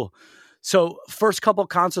really cool. So first couple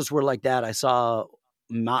concerts were like that. I saw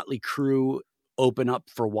Motley Crue open up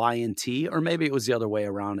for Y&T, or maybe it was the other way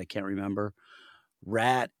around. I can't remember.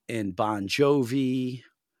 Rat and Bon Jovi.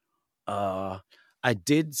 I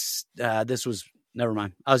did, this was, never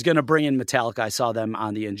mind. I was going to bring in Metallica. I saw them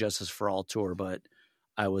on the Injustice for All tour, but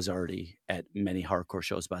I was already at many hardcore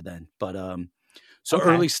shows by then. But so Okay.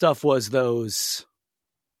 early stuff was those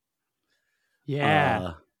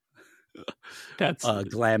Yeah. That's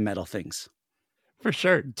glam metal things. for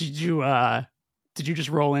sure. Did you just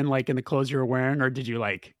roll in like in the clothes you were wearing, or did you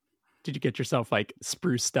get yourself like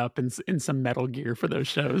spruced up in some metal gear for those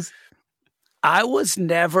shows? I was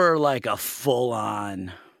never like a full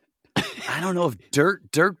on, I don't know if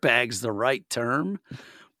dirtbag's the right term,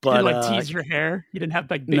 but you didn't like tease your hair. You didn't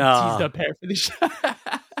have like big no. teased up hair for the show.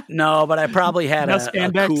 No, but I probably had No a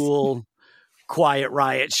spandex? cool Quiet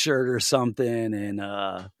Riot shirt or something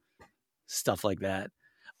and stuff like that.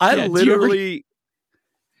 I Yeah, literally,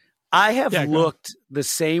 I have Yeah, go looked the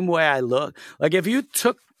same way I look. Like if you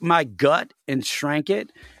took my gut and shrank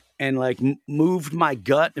it and like moved my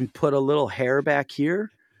gut and put a little hair back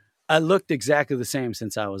here, I looked exactly the same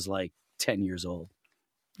since I was like 10 years old.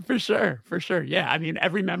 For sure. Yeah. I mean,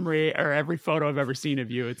 every memory or every photo I've ever seen of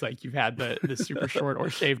you, it's like you've had the super short or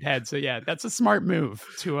shaved head. So yeah, that's a smart move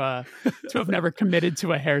to have never committed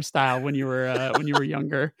to a hairstyle when you were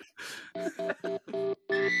younger.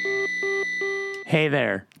 Hey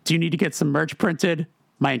there. Do you need to get some merch printed?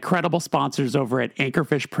 My incredible sponsors over at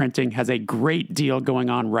Anchorfish Printing has a great deal going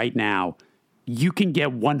on right now. You can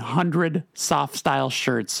get 100 soft style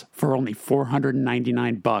shirts for only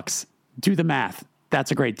 $499. Do the math.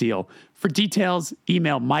 That's a great deal. For details,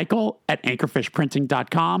 email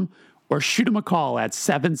michael@anchorfishprinting.com or shoot him a call at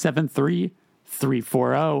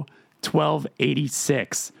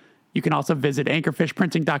 773-340-1286. You can also visit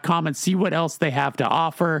anchorfishprinting.com and see what else they have to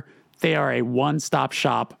offer. They are a one-stop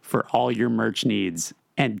shop for all your merch needs.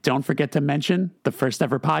 And don't forget to mention the First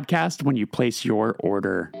Ever Podcast when you place your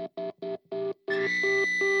order.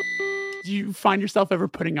 Do you find yourself ever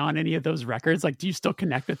putting on any of those records? Like, do you still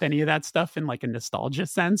connect with any of that stuff in like a nostalgia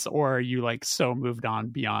sense? Or are you like so moved on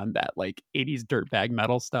beyond that like 80s dirtbag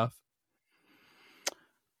metal stuff?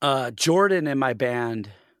 Jordan and my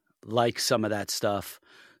band like some of that stuff.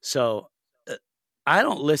 So I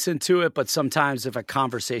don't listen to it, but sometimes if a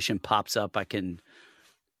conversation pops up, I can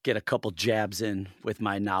get a couple jabs in with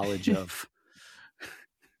my knowledge of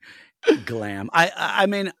glam. I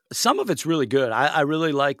mean, some of it's really good. I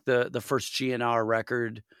really like the first GNR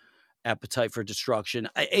record, Appetite for Destruction.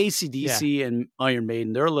 AC/DC and Iron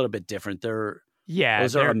Maiden, they're a little bit different.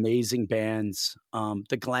 Those are amazing bands.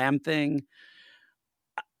 The glam thing,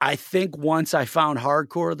 I think once I found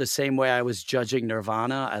hardcore, the same way I was judging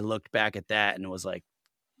Nirvana, I looked back at that and was like,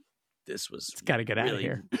 it's got to get out of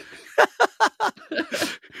here.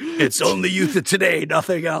 It's only youth of today,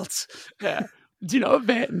 nothing else. Yeah. Do you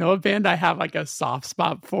know a band I have like a soft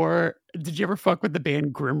spot for? Did you ever fuck with the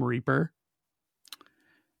band Grim Reaper?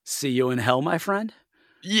 See You in Hell, my friend?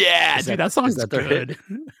 Yeah, dude, that song's good.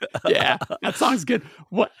 Yeah, that song's good.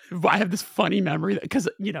 What I have this funny memory because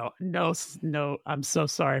no, I'm so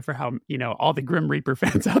sorry for how all the Grim Reaper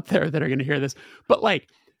fans out there that are going to hear this, but like,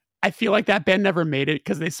 I feel like that band never made it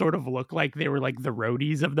because they sort of look like they were like the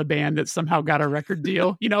roadies of the band that somehow got a record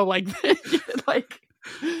deal. Like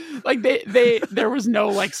there was no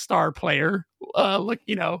like star player.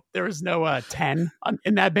 There was no 10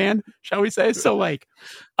 in that band, shall we say? So like,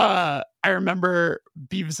 I remember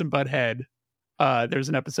Beavis and Butthead. There's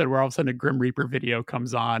an episode where all of a sudden a Grim Reaper video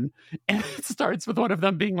comes on, and it starts with one of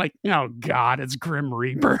them being like, "Oh God, it's Grim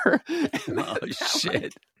Reaper." Oh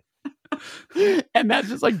shit. And that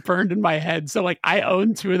just like burned in my head. So like I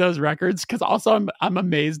own 2 of those records because also I'm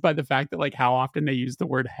amazed by the fact that like how often they use the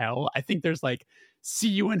word hell. I think there's like See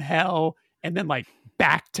You in Hell and then like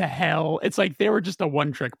Back to Hell. It's like they were just a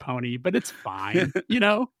one-trick pony, but it's fine,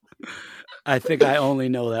 I think I only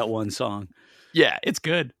know that one song. Yeah, it's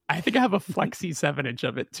good. I think I have a Flexi 7-inch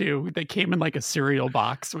of it too. They came in like a cereal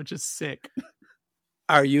box, which is sick.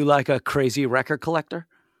 Are you like a crazy record collector?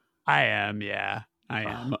 I am, yeah. I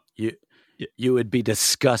am. You would be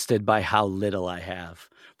disgusted by how little I have.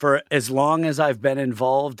 For as long as I've been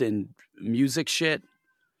involved in music shit,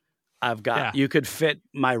 I've got you could fit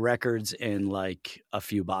my records in like a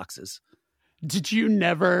few boxes. Did you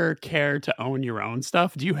never care to own your own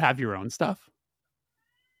stuff? Do you have your own stuff?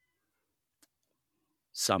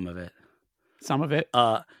 Some of it. Some of it?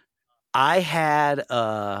 I had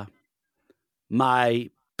my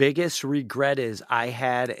biggest regret is I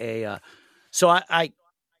had so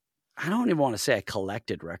I don't even want to say I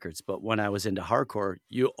collected records, but when I was into hardcore,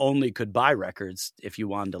 you only could buy records if you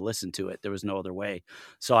wanted to listen to it. There was no other way.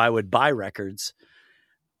 So I would buy records.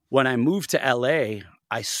 When I moved to LA,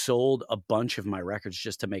 I sold a bunch of my records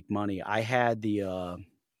just to make money. I had the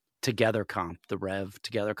Together comp, the Rev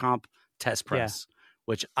Together comp test press,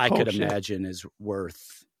 which I could imagine is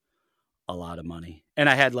worth a lot of money. And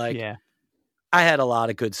I had I had a lot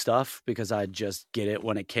of good stuff because I'd just get it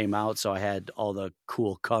when it came out. So I had all the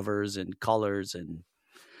cool covers and colors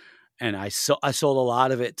and I sold a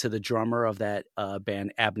lot of it to the drummer of that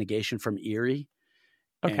band Abnegation from Erie.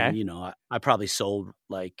 Okay. And, I probably sold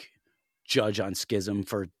like Judge on Schism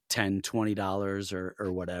for $10, $20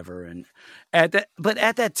 or whatever. And at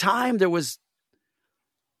that time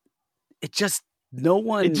no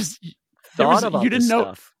one thought about this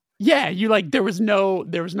stuff. Yeah, you like there was no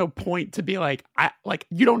point to be like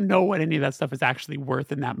you don't know what any of that stuff is actually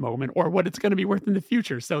worth in that moment or what it's going to be worth in the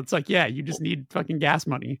future. So it's like, yeah, you just need fucking gas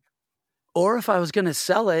money. Or if I was going to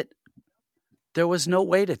sell it, there was no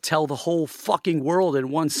way to tell the whole fucking world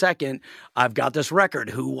in 1 second, I've got this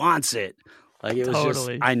record, who wants it? Like it was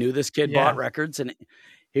just I knew this kid bought records and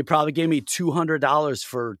he probably gave me $200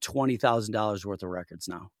 for $20,000 worth of records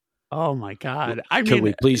now. Oh my God! Could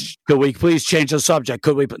we please change the subject?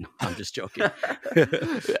 Could we? But I'm just joking.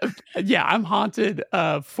 Yeah, I'm haunted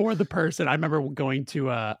for the person. I remember going to.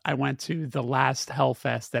 I went to the last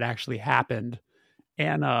Hellfest that actually happened,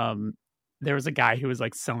 and there was a guy who was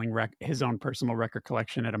like selling his own personal record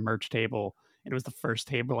collection at a merch table. It was the first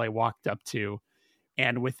table I walked up to,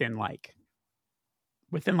 and within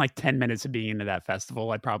 10 minutes of being into that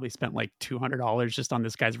festival, I probably spent like $200 just on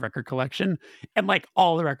this guy's record collection. And like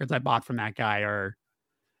all the records I bought from that guy are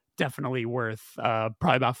definitely worth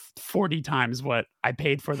probably about 40 times what I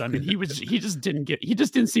paid for them. And he just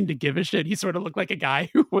didn't seem to give a shit. He sort of looked like a guy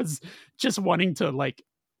who was just wanting to like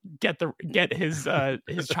get his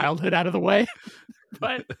childhood out of the way.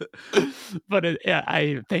 but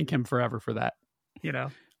I thank him forever for that,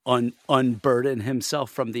 unburden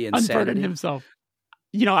himself from the insanity. Unburden himself.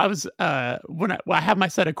 I was when I have my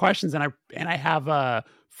set of questions and I have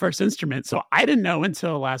first instrument. So I didn't know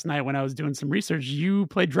until last night when I was doing some research, you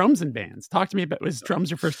play drums in bands. Talk to me about, was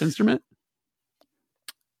drums your first instrument?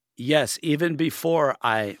 Yes. Even before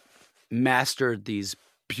I mastered these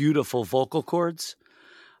beautiful vocal cords,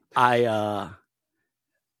 my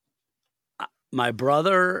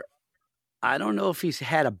brother, I don't know if he's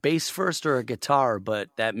had a bass first or a guitar, but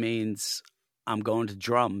that means I'm going to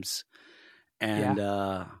drums. And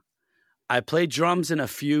I played drums in a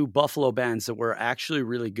few Buffalo bands that were actually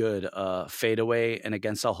really good, Fadeaway and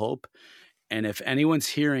Against All Hope. And if anyone's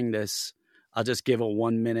hearing this, I'll just give a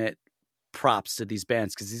 1 minute props to these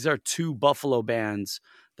bands because these are two Buffalo bands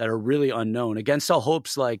that are really unknown. Against All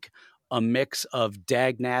Hope's like a mix of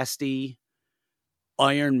Dag Nasty,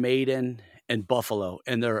 Iron Maiden, and Buffalo,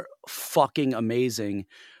 and they're fucking amazing.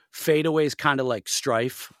 Fadeaway's kind of like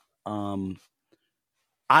Strife.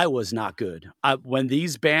 I was not good. When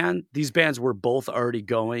these bands were both already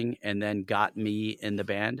going and then got me in the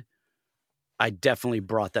band, I definitely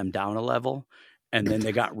brought them down a level, and then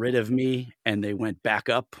they got rid of me and they went back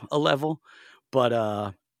up a level.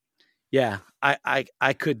 But yeah,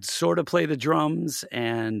 I could sort of play the drums,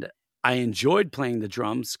 and I enjoyed playing the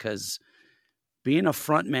drums because being a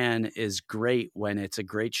front man is great when it's a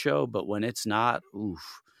great show, but when it's not,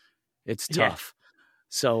 oof, it's tough.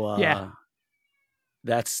 So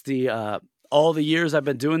that's the all the years I've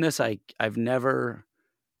been doing this, I've never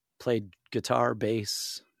played guitar,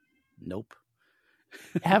 bass. Nope.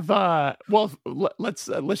 Let's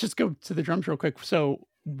just go to the drums real quick. So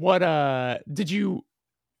what did you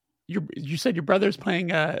said your brother's playing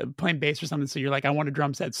bass or something, so you're like, I want a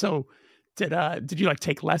drum set. So did you like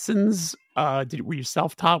take lessons? Were you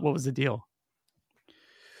self-taught? What was the deal?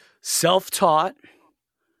 Self-taught,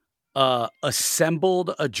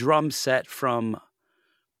 assembled a drum set from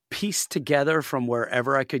pieced together from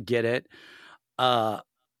wherever I could get it. I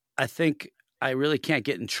think I really can't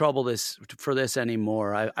get in trouble for this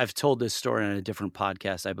anymore. I've told this story on a different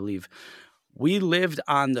podcast, I believe. We lived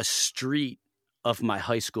on the street of my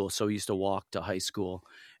high school, so we used to walk to high school.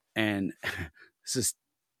 And this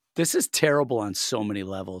is terrible on so many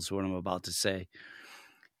levels, what I'm about to say.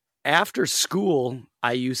 After school,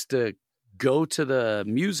 I used to go to the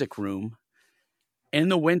music room in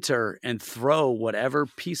the winter and throw whatever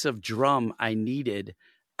piece of drum I needed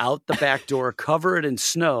out the back door, cover it in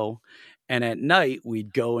snow. And at night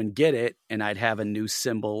we'd go and get it, and I'd have a new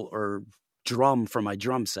cymbal or drum for my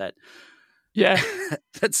drum set. Yeah.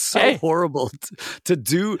 That's so horrible to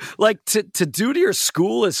do. Like to do to your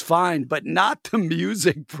school is fine, but not the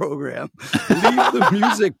music program. Leave the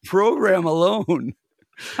music program alone.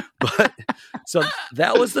 But so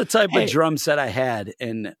that was the type of drum set I had.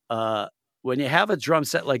 And, when you have a drum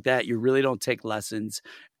set like that, you really don't take lessons.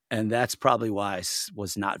 And that's probably why I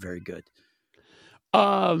was not very good.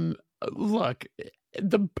 Look,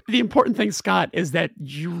 the important thing, Scott, is that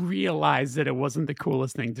you realize that it wasn't the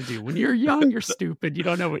coolest thing to do. When you're young, you're stupid. You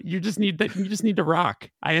don't know what you just need to rock.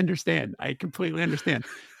 I understand. I completely understand.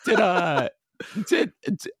 When I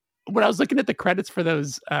was looking at the credits for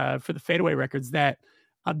those for the Fadeaway records, that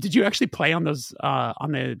did you actually play on those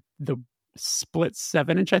on the split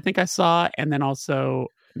 7-inch, I think I saw, and then also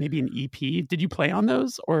maybe an EP? Did you play on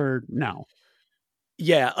those or no?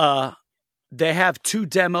 Yeah, they have 2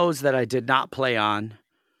 demos that I did not play on.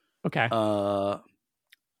 Okay.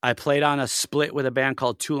 I played on a split with a band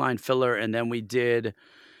called Two Line Filler, and then we did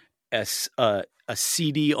a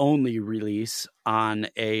CD only release on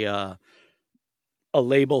a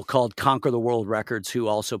label called Conquer the World Records, who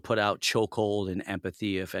also put out Chokehold and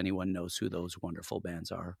Empathy, if anyone knows who those wonderful bands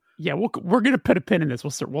are. Yeah, we're going to put a pin in this.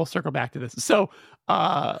 We'll circle back to this. So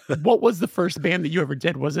what was the first band that you ever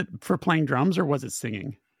did? Was it for playing drums or was it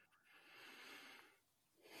singing?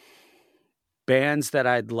 Bands that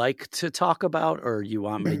I'd like to talk about, or you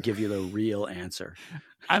want me to give you the real answer?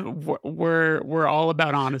 We're all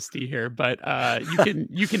about honesty here, but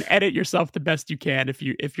you can edit yourself the best you can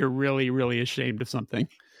if you're really, really ashamed of something.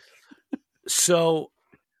 So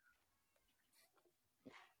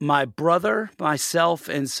my brother, myself,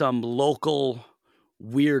 and some local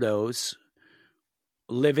weirdos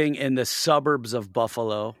living in the suburbs of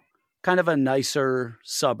Buffalo, kind of a nicer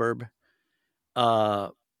suburb,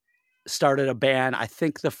 started a band. I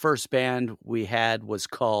think the first band we had was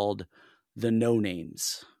called The No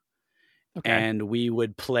Names. Okay. And we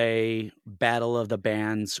would play Battle of the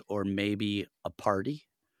Bands or maybe a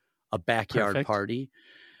backyard party.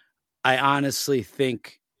 I honestly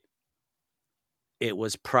think it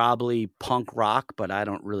was probably punk rock, but I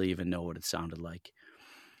don't really even know what it sounded like.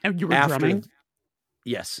 And you were drumming?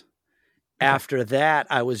 Yes. Okay. After that,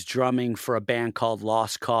 I was drumming for a band called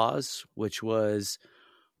Lost Cause, which was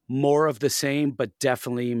more of the same, but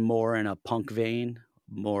definitely more in a punk vein,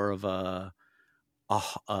 more of a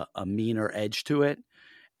meaner edge to it.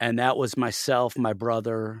 And that was myself, my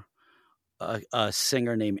brother, a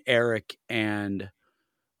singer named Eric, and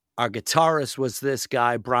our guitarist was this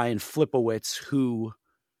guy, Brian Flipowitz, who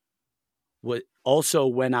also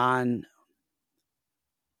went on.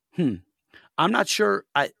 I'm not sure.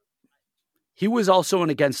 He was also in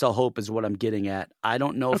Against All Hope is what I'm getting at. I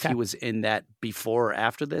don't know if Okay. he was in that before or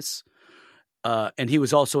after this. And he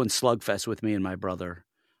was also in Slugfest with me and my brother.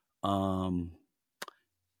 That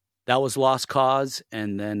was Lost Cause.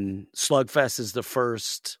 And then Slugfest is the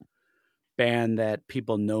first band that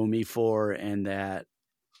people know me for and that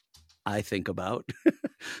I think about.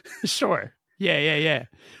 Sure. Yeah.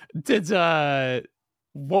 Did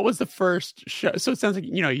what was the first show? So it sounds like,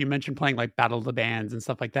 you mentioned playing like Battle of the Bands and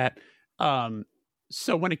stuff like that.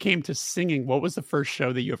 So when it came to singing, what was the first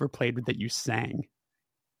show that you ever played with that you sang?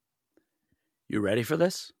 You ready for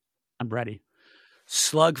this? I'm ready.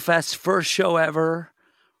 Slugfest, first show ever.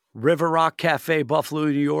 River Rock Cafe, Buffalo,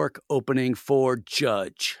 New York, opening for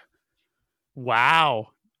Judge. Wow.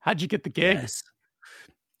 How'd you get the gig? Yes.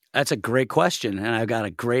 That's a great question, and I've got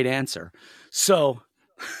a great answer. So,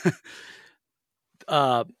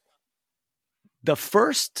 the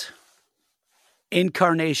first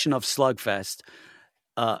incarnation of Slugfest,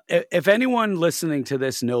 if anyone listening to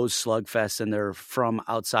this knows Slugfest and they're from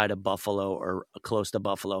outside of Buffalo or close to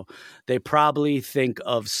Buffalo, they probably think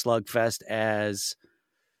of Slugfest as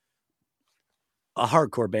a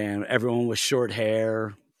hardcore band. Everyone with short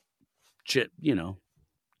hair,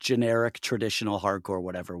 generic, traditional hardcore,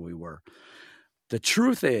 whatever we were. The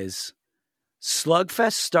truth is,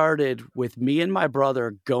 Slugfest started with me and my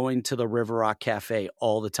brother going to the River Rock Cafe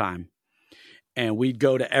all the time. And we'd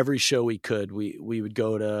go to every show we could. We would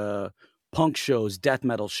go to punk shows, death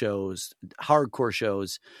metal shows, hardcore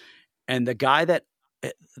shows. And the guy that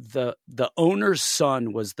the owner's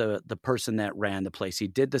son was the person that ran the place. He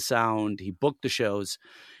did the sound, he booked the shows,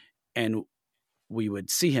 and we would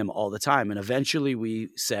see him all the time. And eventually we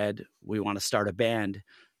said, we want to start a band.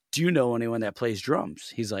 Do you know anyone that plays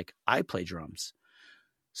drums? He's like, I play drums.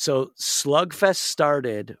 So Slugfest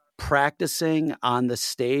started practicing on the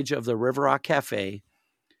stage of the River Rock Cafe.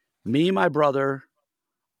 Me, my brother,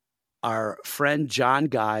 our friend John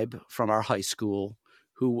Geib from our high school,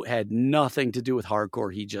 who had nothing to do with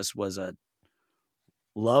hardcore. He just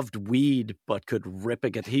loved weed, but could rip a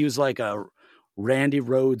guitar. He was like a Randy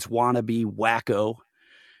Rhoads wannabe wacko.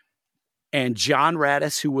 And John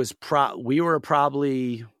Radis, who was we were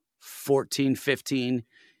probably 14, 15.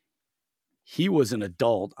 He was an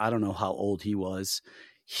adult. I don't know how old he was.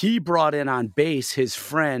 He brought in on bass his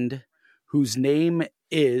friend whose name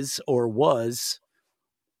is or was,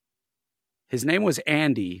 his name was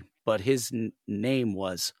Andy, but his name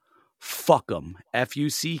was Fuckem,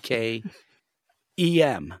 Fuckem.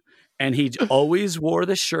 And he always wore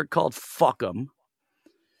the shirt called Fuckem.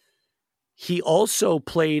 He also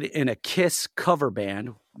played in a Kiss cover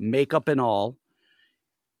band, makeup and all.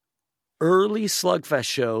 Early Slugfest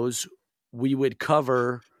shows, we would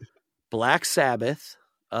cover Black Sabbath,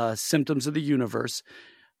 Symptoms of the Universe.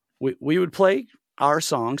 We would play our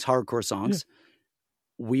songs, hardcore songs.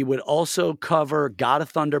 Yeah. We would also cover God of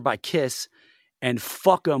Thunder by Kiss, and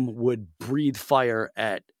Fuckem would breathe fire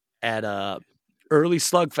at early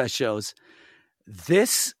Slugfest shows.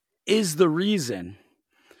 This is the reason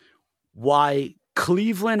why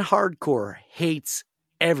Cleveland hardcore hates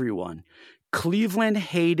everyone. Cleveland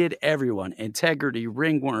hated everyone. Integrity,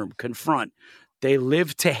 Ringworm, Confront. They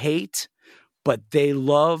lived to hate, but they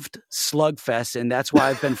loved Slugfest. And that's why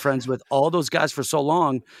I've been friends with all those guys for so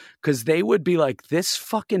long, because they would be like, this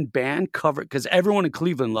fucking band covered, because everyone in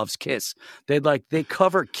Cleveland loves Kiss. They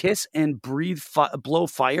cover Kiss and blow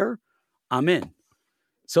fire. I'm in.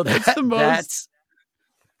 So that's the most.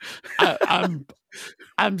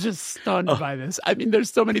 I'm just stunned by this. I mean,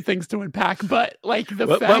 there's so many things to unpack, but like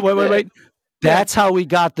wait. That's how we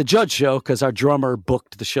got the Judge show, because our drummer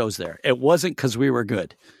booked the shows there. It wasn't because we were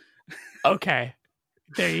good. Okay.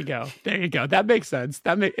 There you go. That makes sense.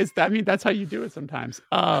 That's how you do it sometimes.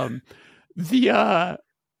 I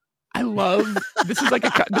love,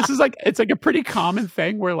 it's like a pretty common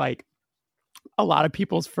thing where like a lot of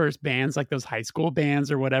people's first bands, like those high school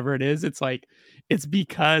bands or whatever it is, it's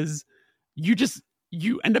because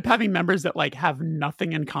you end up having members that like have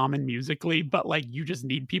nothing in common musically, but like you just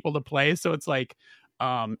need people to play. So it's like,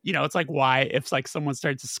 it's like why if like someone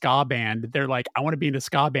starts a ska band, they're like, I want to be in a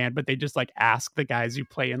ska band, but they just like ask the guys who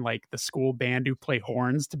play in like the school band who play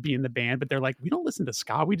horns to be in the band, but they're like, we don't listen to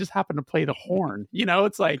ska, we just happen to play the horn.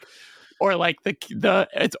 It's like, or like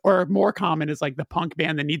or more common is like the punk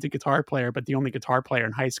band that needs a guitar player, but the only guitar player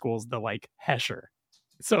in high school is the like Hesher.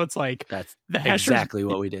 So it's like that's the exactly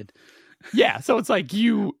what we did. Yeah. So it's like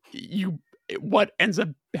what ends up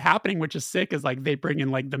happening, which is sick, is like they bring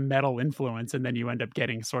in like the metal influence, and then you end up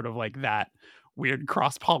getting sort of like that weird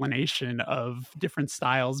cross pollination of different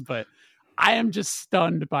styles. But I am just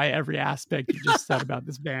stunned by every aspect you just said about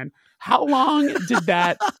this band. How long did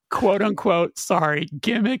that quote unquote, sorry,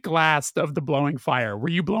 gimmick last of the blowing fire? Were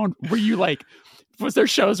you like, was there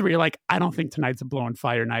shows where you're like, I don't think tonight's a blowing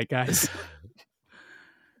fire night, guys?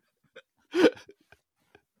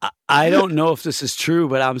 I don't know if this is true,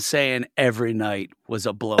 but I'm saying every night was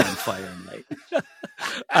a blowing fire night.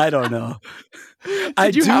 I don't know.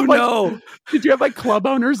 Did you have like club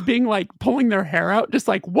owners being like pulling their hair out, just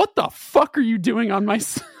like, what the fuck are you doing on my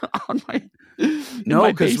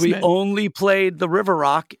No, because we only played the River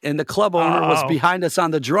Rock and the club owner was behind us on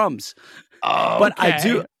the drums. Oh, but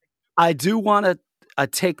okay. I do want to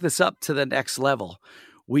take this up to the next level.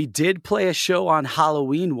 We did play a show on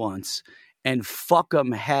Halloween once, and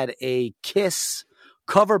Fuckum had a Kiss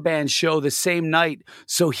cover band show the same night,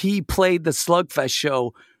 so he played the Slugfest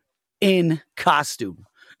show in costume.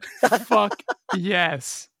 Fuck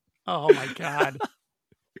yes. Oh my God.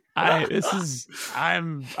 I'm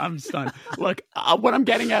stunned. Look, what I'm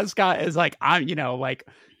getting at, Scott, is like,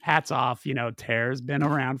 hats off, Tear's been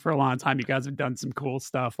around for a long time. You guys have done some cool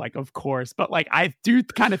stuff, like, of course, but like, I do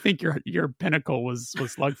kind of think your pinnacle was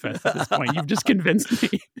Slugfest at this point. You've just convinced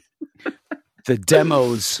me. The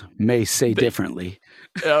demos may say differently.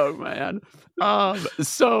 Oh man.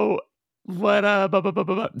 So what about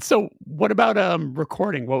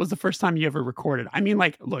recording? What was the first time you ever recorded? I mean,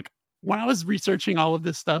 like, look, when I was researching all of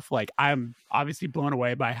this stuff, like, I'm obviously blown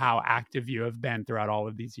away by how active you have been throughout all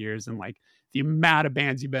of these years and like the amount of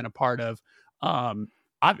bands you've been a part of. So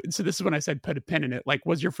this is when I said put a pin in it. Like,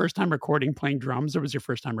 was your first time recording playing drums, or was your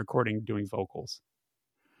first time recording doing vocals?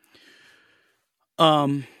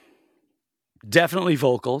 Definitely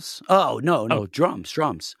vocals. Oh, no, drums.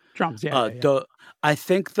 Drums, yeah. I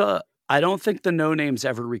don't think the No Names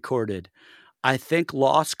ever recorded. I think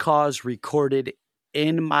Lost Cause recorded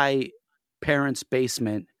in my parents'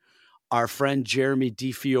 basement. Our friend Jeremy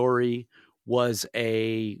DiFiore was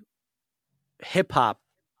a hip hop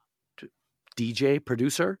DJ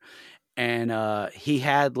producer, and he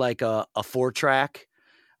had like a 4-track,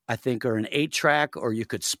 I think, or an 8-track, or you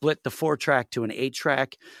could split the 4-track to an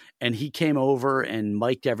 8-track. And he came over and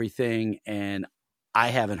mic'd everything. And I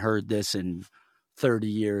haven't heard this in 30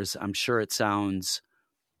 years. I'm sure it sounds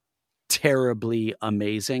terribly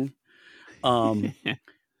amazing.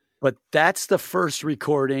 But that's the first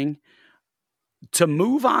recording. To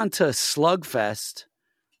move on to Slugfest,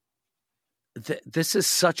 this is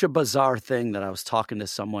such a bizarre thing that I was talking to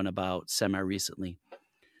someone about semi-recently.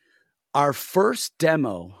 Our first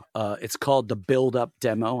demo, it's called the Build Up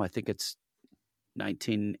Demo. I think it's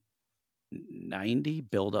 1990,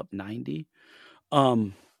 Build Up 90.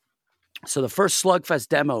 So the first Slugfest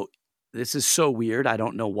demo, this is so weird. I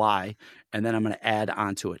don't know why. And then I'm going to add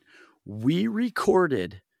onto it. We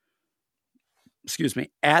recorded,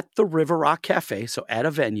 at the River Rock Cafe. So at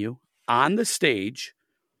a venue on the stage.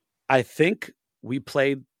 I think we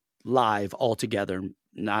played live all together,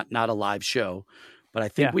 not a live show, but I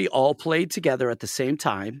think we all played together at the same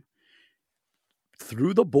time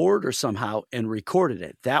through the board or somehow and recorded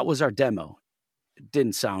it. That was our demo. It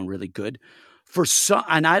didn't sound really good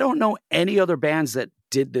and I don't know any other bands that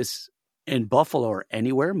did this in Buffalo or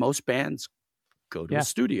anywhere. Most bands go to a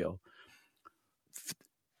studio.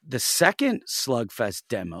 The second Slugfest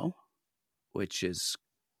demo, which is,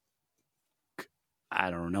 I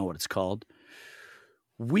don't know what it's called.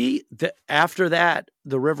 After that,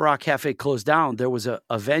 the River Rock Cafe closed down. There was a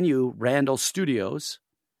venue, Randall Studios,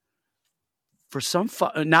 for some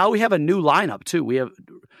fun. Now we have a new lineup too. We have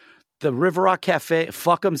the River Rock Cafe.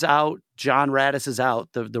 Fuck'em's out. John Radis is out.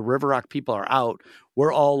 The River Rock people are out.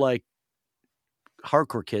 We're all like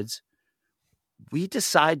hardcore kids. We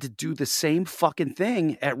decide to do the same fucking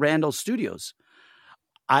thing at Randall Studios.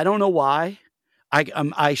 I don't know why.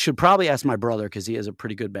 I should probably ask my brother because he has a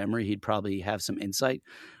pretty good memory. He'd probably have some insight.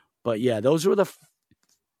 But yeah, those were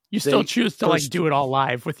you still choose to like do it all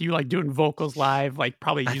live with you, like doing vocals live, like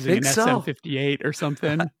probably using an SM58 or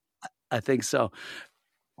something. I think so.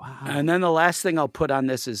 Wow. And then the last thing I'll put on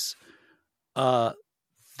this is the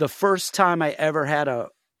first time I ever had a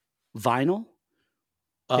vinyl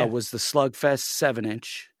was the Slugfest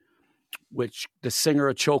 7-inch, which the singer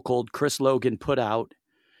of Chokehold, Chris Logan, put out.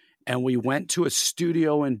 And we went to a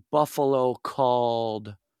studio in Buffalo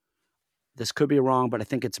called, this could be wrong, but I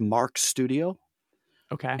think it's Mark's Studio.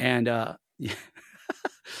 Okay. And got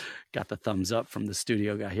the thumbs up from the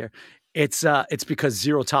studio guy here. It's because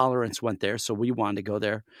Zero Tolerance went there, so we wanted to go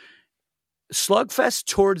there. Slugfest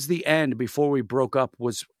towards the end, before we broke up,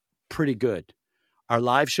 was pretty good. Our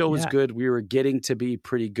live show was good. We were getting to be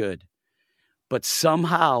pretty good. But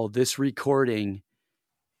somehow this recording,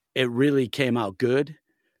 it really came out good.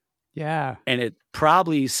 Yeah. And it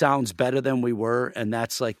probably sounds better than we were. And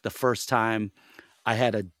that's like the first time I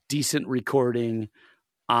had a decent recording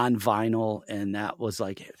on vinyl. And that was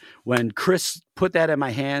like, when Chris put that in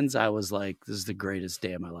my hands, I was like, this is the greatest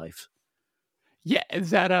day of my life. Yeah.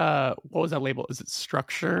 Is that what was that label? Is it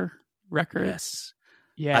Structure Records? Yes.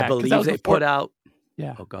 Yeah. I 'cause believe that was they before- put out.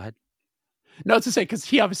 Yeah. Oh, go ahead. No, it's to say, because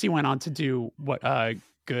he obviously went on to do what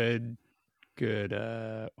good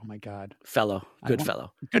oh my God.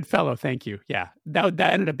 Goodfellow. Thank you. Yeah. That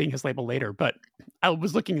ended up being his label later. But I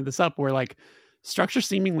was looking this up where like Structure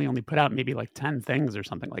seemingly only put out maybe like 10 things or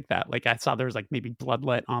something like that. Like I saw there was like maybe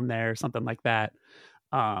Bloodlet on there, something like that.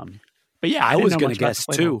 But yeah, I didn't was know going much to about guess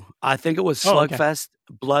this label. too. I think it was Oh, okay. Slugfest,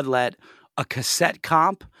 Bloodlet, a cassette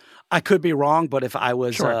comp. I could be wrong, but if I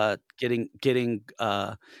was Sure. getting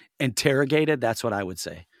interrogated, that's what I would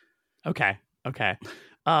say. Okay.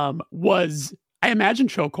 I imagine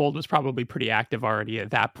Chokehold was probably pretty active already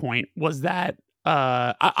at that point. Was that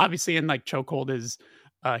obviously, and like Chokehold is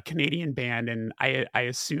a Canadian band, and I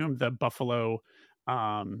assume the Buffalo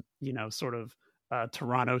sort of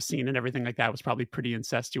Toronto scene and everything like that was probably pretty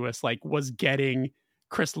incestuous. Like, was getting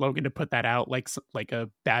Chris Logan to put that out like a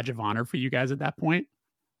badge of honor for you guys at that point?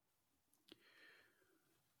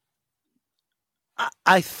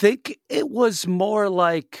 I think it was more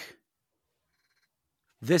like,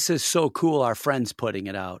 this is so cool, our friend's putting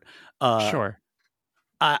it out. Sure.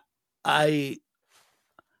 I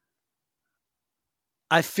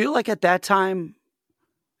feel like at that time,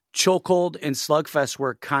 Chokehold and Slugfest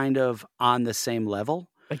were kind of on the same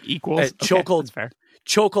level. Like equals? Chokehold, okay, that's fair.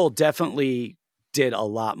 Chokehold definitely did a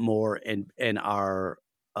lot more in our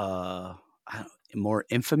more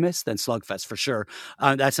infamous than Slugfest for sure.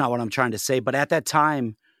 That's not what I'm trying to say. But at that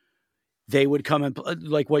time, they would come and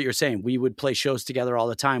like what you're saying, we would play shows together all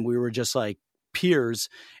the time. We were just like peers.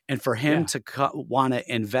 And for him to want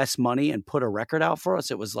to invest money and put a record out for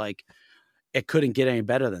us, it was like, it couldn't get any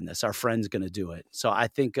better than this. Our friend's going to do it. So I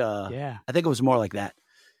think it was more like that.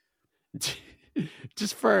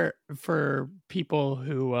 Just for people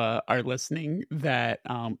who are listening that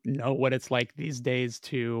know what it's like these days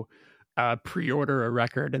to pre-order a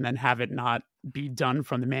record and then have it not be done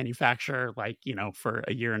from the manufacturer, like, for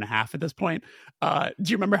a year and a half at this point. Do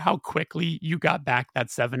you remember how quickly you got back that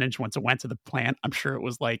 7-inch once it went to the plant? I'm sure it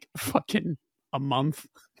was like fucking a month.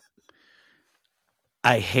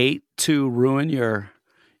 I hate to ruin your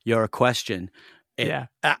question.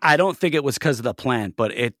 I don't think it was because of the plant,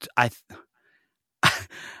 but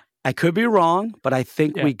I could be wrong, but I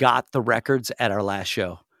think we got the records at our last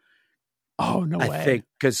show. Oh, no way. I think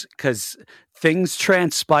because things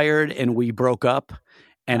transpired and we broke up,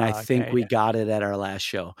 and I think we got it at our last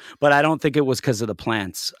show. But I don't think it was because of the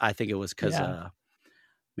plants. I think it was because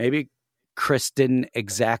maybe Chris didn't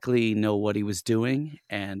exactly know what he was doing,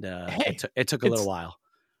 and it took a little while.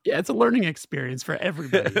 Yeah, it's a learning experience for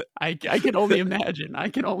everybody. I can only imagine.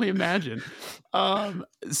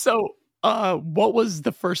 So what was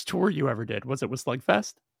the first tour you ever did? Was it with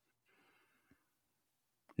Slugfest?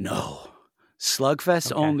 No.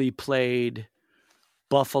 Slugfest only played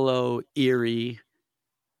Buffalo, Erie.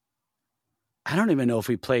 I don't even know if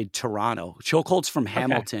we played Toronto. Chokehold's from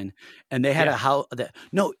Hamilton, and they had a house.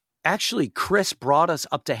 Actually, Chris brought us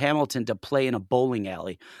up to Hamilton to play in a bowling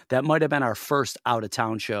alley. That might have been our first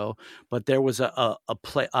out-of-town show, but there was a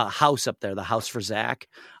house up there, the House for Zach.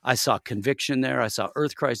 I saw Conviction there. I saw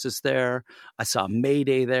Earth Crisis there. I saw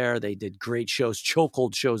Mayday there. They did great shows.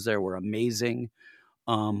 Chokehold shows there were amazing.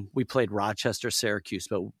 We played Rochester, Syracuse,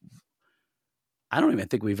 but I don't even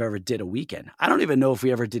think we've ever did a weekend. I don't even know if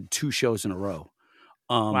we ever did 2 shows in a row.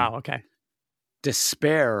 Wow, okay.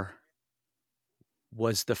 Despair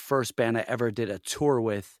was the first band I ever did a tour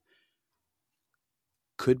with.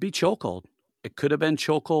 Could be Chokehold. It could have been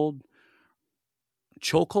Chokehold.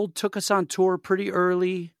 Chokehold took us on tour pretty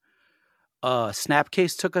early.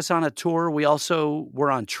 Snapcase took us on a tour. We also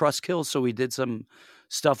were on Trustkill, so we did some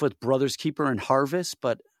stuff with Brothers Keeper and Harvest,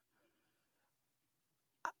 but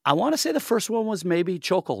I want to say the first one was maybe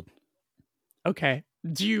Chokehold. Okay.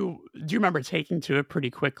 Do you remember taking to it pretty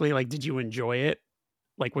quickly? Like, did you enjoy it?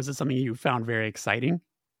 Like, was it something you found very exciting?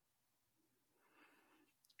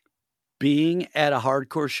 Being at a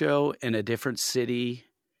hardcore show in a different city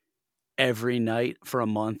every night for a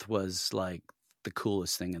month was like the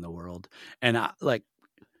coolest thing in the world. And at that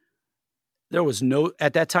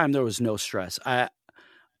time, there was no stress.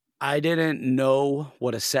 I didn't know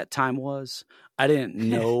what a set time was. I didn't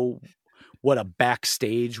know what a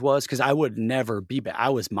backstage was because I would never be back. I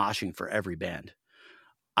was moshing for every band.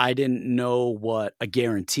 I didn't know what a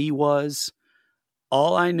guarantee was.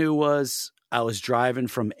 All I knew was I was driving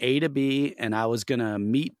from A to B, and I was gonna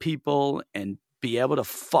meet people and be able to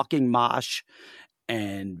fucking mosh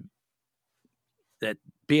and that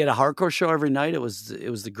be at a hardcore show every night. It was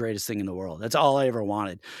the greatest thing in the world. That's all I ever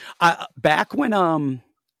wanted. Back when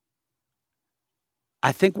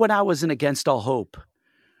I think when I was in Against All Hope,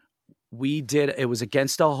 it was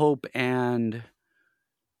Against All Hope and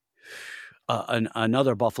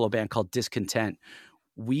another Buffalo band called Discontent.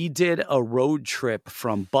 We did a road trip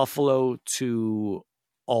from Buffalo to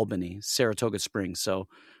Albany, Saratoga Springs. So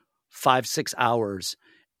 5-6 hours.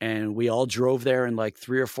 And we all drove there in like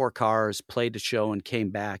 3 or 4 cars, played the show and came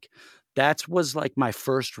back. That was like my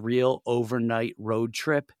first real overnight road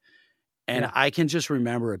trip. And I can just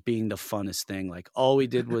remember it being the funnest thing. Like all we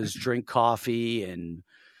did was drink coffee and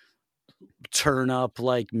turn up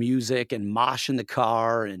like music and mosh in the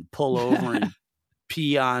car and pull over and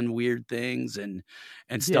pee on weird things and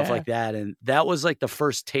stuff like that. And that was like the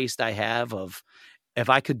first taste I have of, if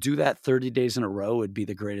I could do that 30 days in a row, it'd be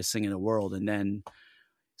the greatest thing in the world. And then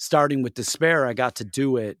starting with Despair, I got to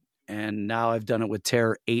do it. And now I've done it with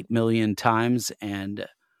Terror 8 million times. And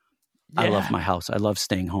I love my house. I love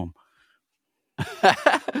staying home.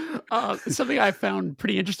 Something I found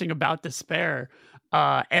pretty interesting about Despair,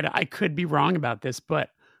 and I could be wrong about this, but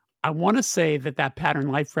I want to say that Pattern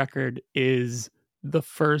Life record is the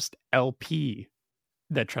first LP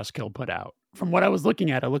that Trustkill put out. From what I was looking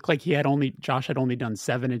at, it looked like Josh had only done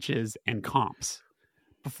 7 inches and comps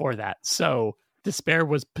before that. So Despair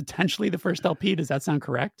was potentially the first LP. Does that sound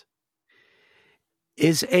correct?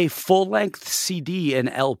 Is a full-length CD an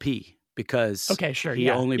LP? Because he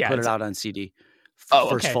only put it out on CD.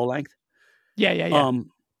 First full length? Yeah.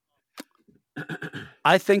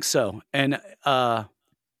 I think so. And I'm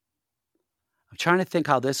trying to think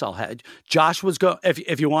how this all had. Josh was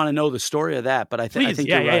if you want to know the story of that, but I think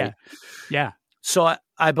you're right. Yeah. So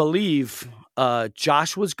I believe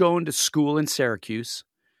Josh was going to school in Syracuse,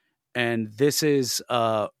 and this is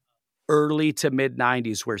early to mid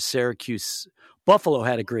 90s where Buffalo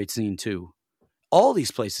had a great scene too. All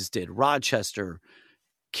these places did. Rochester,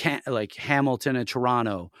 like Hamilton and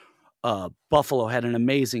Toronto. Buffalo had an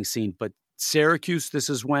amazing scene, but Syracuse, this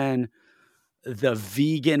is when the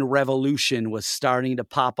vegan revolution was starting to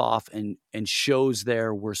pop off, and shows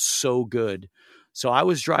there were so good. So I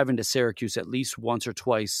was driving to Syracuse at least once or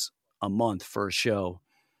twice a month for a show.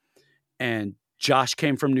 And Josh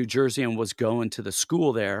came from New Jersey and was going to the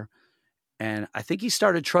school there. And I think he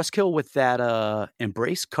started Trustkill with that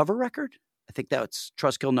Embrace cover record. I think that's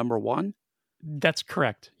Trustkill #1. That's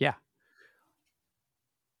correct. Yeah.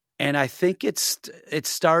 And I think it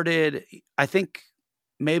started, I think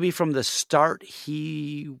maybe from the start,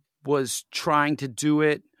 he was trying to do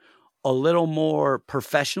it a little more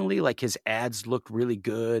professionally. Like his ads looked really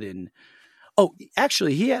good. And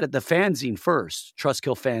actually he had the fanzine first,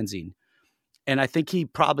 Trustkill fanzine. And I think he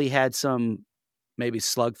probably had some maybe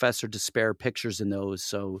Slugfest or Despair pictures in those.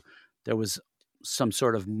 So there was some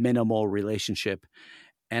sort of minimal relationship.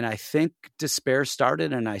 And I think Despair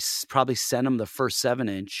started, and I probably sent him the first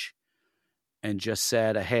 7-inch and just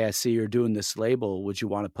said, "Hey, I see you're doing this label. Would you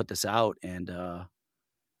want to put this out?" And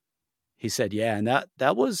he said, "Yeah." And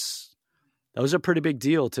that was a pretty big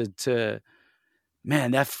deal to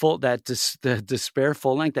man, the Despair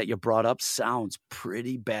full length that you brought up sounds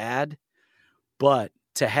pretty bad, but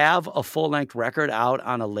to have a full length record out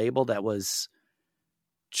on a label that was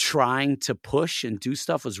trying to push and do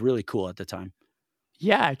stuff was really cool at the time.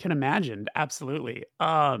 Yeah, I can imagine. Absolutely.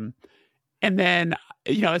 And then,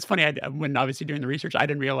 it's funny. When obviously doing the research, I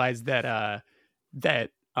didn't realize that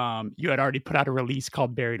you had already put out a release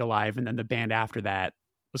called Buried Alive, and then the band after that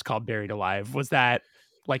was called Buried Alive. Was that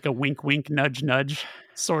like a wink, wink, nudge, nudge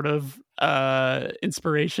sort of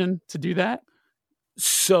inspiration to do that?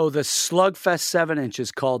 So the Slugfest 7-inch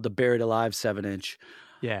is called the Buried Alive 7-inch.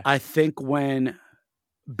 Yeah. I think when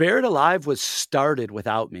Buried Alive was started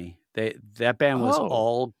without me, that band was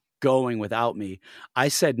all going without me. I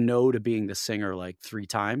said no to being the singer like 3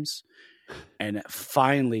 times. And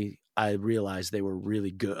finally I realized they were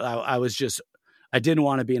really good. I didn't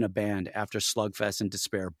want to be in a band after Slugfest and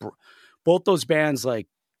Despair. Both those bands like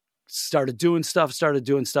started doing stuff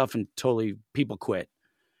and totally people quit.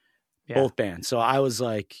 Yeah. Both bands. So I was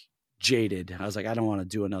like jaded. I was like, I don't want to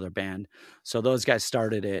do another band. So those guys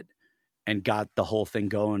started it and got the whole thing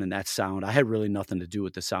going, and that sound. I had really nothing to do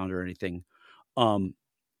with the sound or anything. But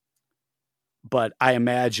I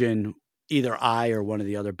imagine either I or one of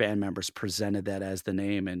the other band members presented that as the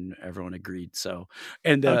name, and everyone agreed. So,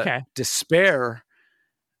 and Despair,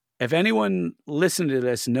 if anyone listening to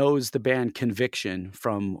this knows the band Conviction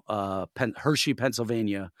from Hershey,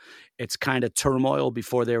 Pennsylvania, it's kind of Turmoil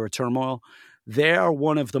before they were Turmoil. They are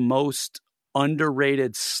one of the most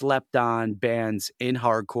underrated, slept on bands in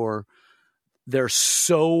hardcore. They're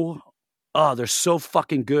so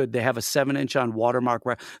fucking good. They have a 7-inch on Watermark.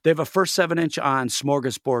 They have a first 7-inch on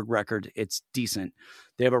Smorgasbord record. It's decent.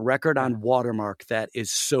 They have a record on Watermark that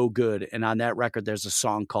is so good. And on that record, there's a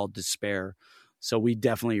song called Despair. So we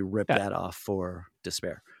definitely ripped that off for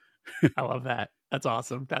Despair. I love that. That's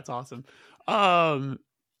awesome. That's awesome. Yeah,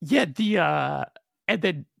 and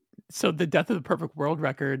then so the Death of the Perfect World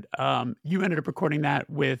record, you ended up recording that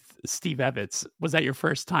with Steve Evans. Was that your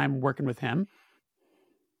first time working with him?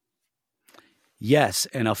 Yes,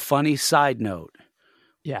 and a funny side note.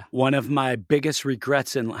 Yeah. One of my biggest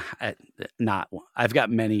regrets I've got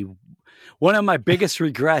many. One of my biggest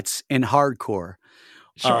regrets in hardcore.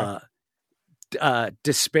 Sure.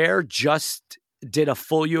 Despair just did a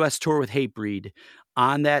full US tour with Hatebreed.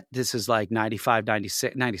 On that, this is like 95,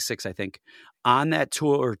 96, I think. On that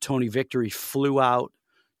tour, Tony Victory flew out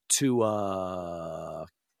to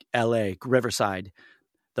LA, Riverside,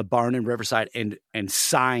 the barn in Riverside, and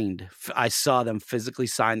signed. I saw them physically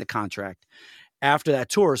sign the contract. After that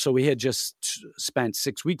tour, so we had just spent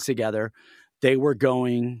 6 weeks together. They were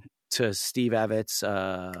going to Steve Evans.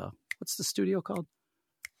 What's the studio called?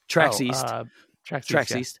 Trax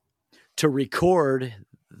East. To record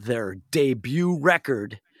their debut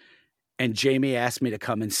record, and Jamie asked me to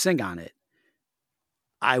come and sing on it.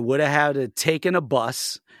 I would have had to taken a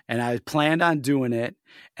bus, and I planned on doing it,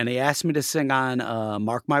 and they asked me to sing on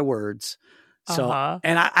Mark My Words. So,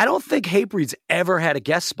 and I don't think Hatebreed's ever had a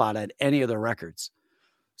guest spot at any of their records.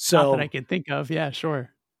 So not that I can think of. Yeah,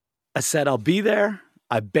 sure. I said, I'll be there.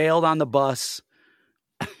 I bailed on the bus,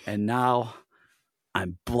 and now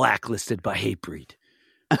I'm blacklisted by Hatebreed.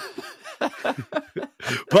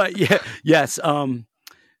 But yes.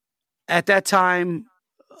 At that time,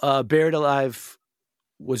 Buried Alive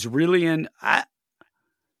was really in. I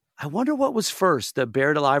wonder what was first, the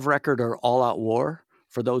Buried Alive record or All Out War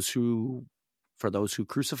for those who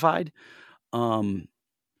crucified.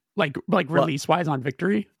 Like release wise on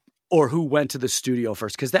Victory, or who went to the studio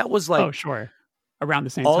first? Because that was like around the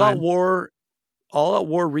same All time. All Out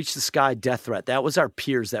War, Reach the Sky, Death Threat. That was our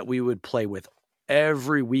peers that we would play with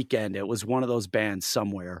every weekend. It was one of those bands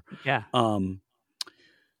somewhere. Yeah.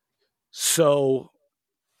 So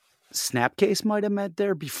Snapcase might have met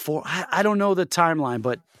there before. I don't know the timeline,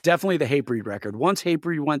 but definitely the Hatebreed record. Once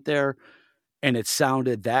Hatebreed went there and it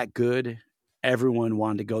sounded that good, everyone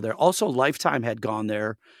wanted to go there. Also, Lifetime had gone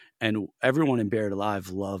there, and everyone in Buried Alive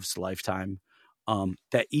loves Lifetime.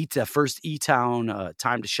 That first E-Town,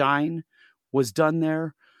 Time to Shine was done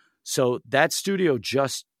there. So that studio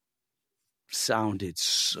just sounded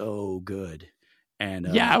so good. And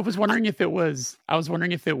I was wondering if it was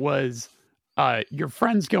your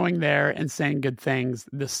friends going there and saying good things,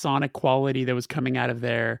 the sonic quality that was coming out of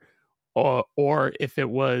there, or if it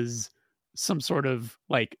was some sort of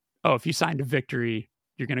like, oh, if you signed a Victory,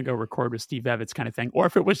 you're going to go record with Steve Evans kind of thing, or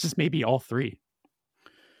if it was just maybe all three.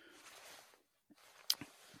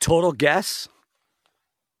 Total guess.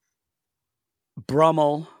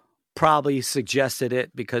 Brummel probably suggested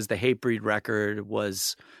it because the Hatebreed record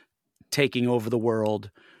was taking over the world.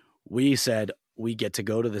 We said, we get to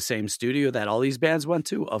go to the same studio that all these bands went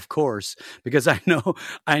to, of course, because I know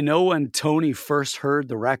when Tony first heard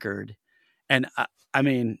the record, and I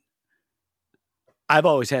mean, I've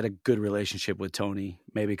always had a good relationship with Tony,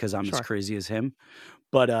 maybe because I'm as crazy as him,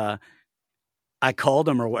 but I called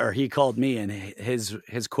him or he called me, and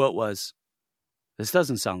his quote was, "This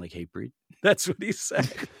doesn't sound like Hatebreed." That's what he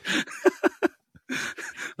said.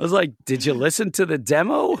 I was like, did you listen to the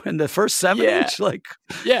demo and the first 7-inch? Like,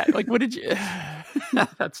 what did you?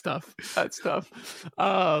 That's tough. I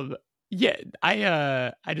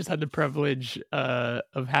just had the privilege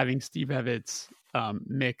of having Steve Evans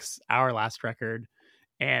mix our last record,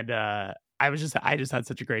 and I just had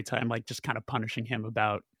such a great time, like just kind of punishing him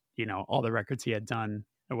about all the records he had done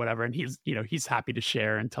or whatever, and he's happy to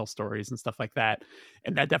share and tell stories and stuff like that,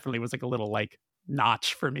 and that definitely was like a little like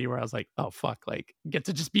notch for me where I was like, oh fuck, like get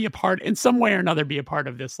to just be a part in some way or another, be a part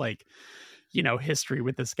of this like history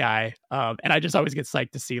with this guy, and I just always get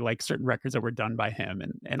psyched to see like certain records that were done by him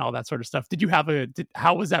and all that sort of stuff. Did you have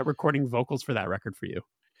how was that recording vocals for that record for you?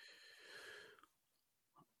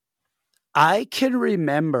 I can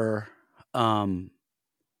remember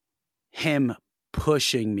him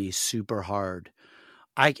pushing me super hard.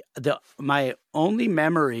 My only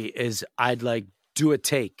memory is I'd like do a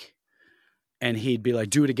take and he'd be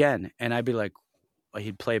like, do it again. And I'd be like,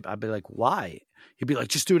 I'd be like, why? He'd be like,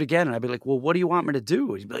 just do it again. And I'd be like, well, what do you want me to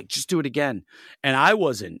do? He'd be like, just do it again. And I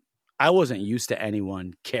wasn't used to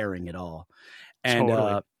anyone caring at all. And,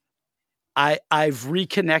 totally. I've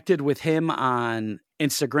reconnected with him on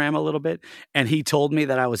Instagram a little bit, and he told me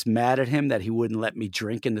that I was mad at him that he wouldn't let me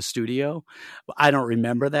drink in the studio. I don't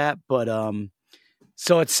remember that, but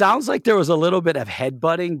so it sounds like there was a little bit of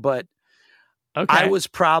headbutting, but I Okay. was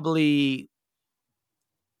probably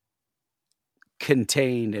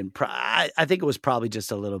contained, and I think it was probably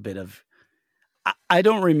just a little bit of. I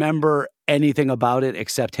don't remember anything about it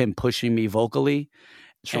except him pushing me vocally,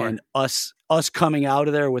 Sure. and us coming out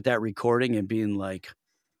of there with that recording and being like,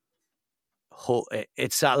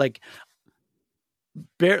 it's not like.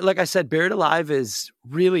 Like I said, Buried Alive is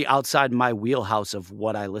really outside my wheelhouse of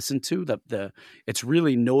what I listen to. It's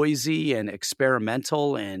really noisy and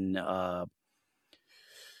experimental, and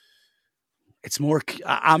it's more.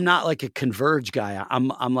 I'm not like a Converge guy. I'm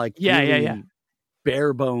like Yeah. really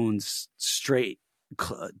bare bones, straight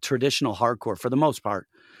traditional hardcore for the most part.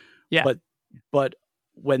 Yeah. But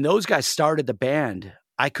when those guys started the band,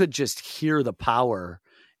 I could just hear the power,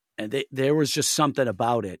 and there was just something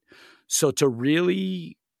about it. So to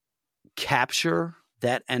really capture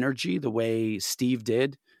that energy the way Steve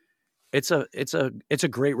did, it's a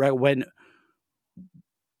great record. When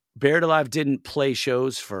Buried Alive didn't play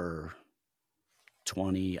shows for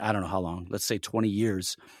 20, I don't know how long, let's say 20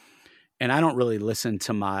 years, and I don't really listen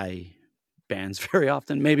to my bands very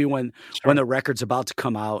often. Maybe when Sure. the record's about to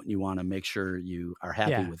come out and you want to make sure you are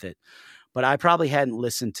happy Yeah. with it. But I probably hadn't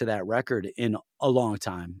listened to that record in a long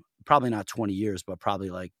time. Probably not 20 years, but probably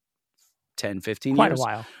like 10, 15 Quite years. a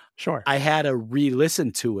while. Sure. I had to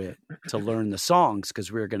re-listen to it to learn the songs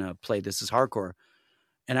because we were going to play This Is Hardcore.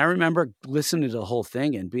 And I remember listening to the whole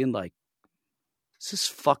thing and being like, this is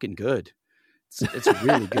fucking good. It's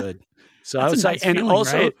really good. So I was like, and feeling,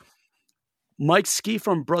 also right? Mike Ski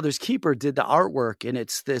from Brothers Keeper did the artwork, and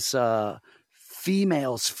it's this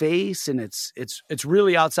female's face, and it's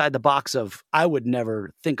really outside the box of, I would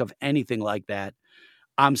never think of anything like that.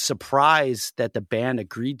 I'm surprised that the band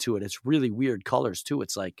agreed to it. It's really weird colors too.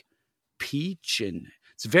 It's like peach, and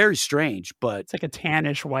it's very strange, but It's like a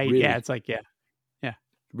tannish white. really, Yeah. It's like, yeah.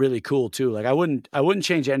 really cool too. Like I wouldn't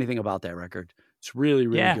change anything about that record. It's really,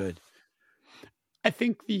 really Yeah. good. I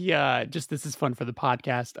think this is fun for the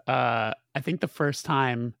podcast. I think the first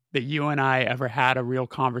time that you and I ever had a real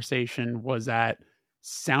conversation was at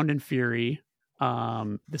Sound and Fury,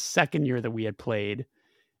 the second year that we had played.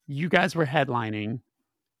 You guys were headlining,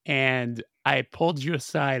 and I pulled you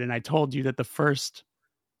aside and I told you that the first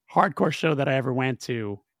hardcore show that I ever went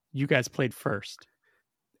to, you guys played first.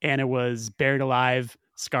 And it was Buried Alive,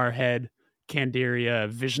 Scarhead, Candiria,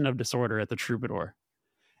 Vision of Disorder at the Troubadour.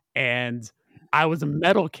 And I was a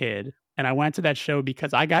metal kid, and I went to that show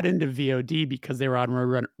because I got into VOD because they were on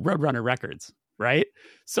Roadrunner Records, right?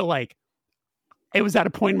 So like, it was at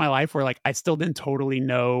a point in my life where like I still didn't totally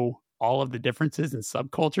know all of the differences and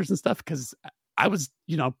subcultures and stuff because I was,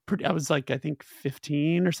 I was like, I think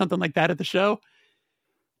 15 or something like that at the show.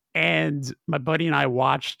 And my buddy and I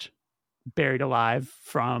watched Buried Alive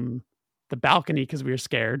from the balcony because we were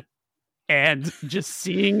scared, and just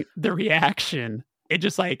seeing the reaction, it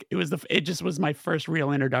just was my first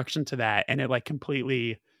real introduction to that, and it like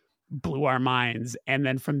completely blew our minds. And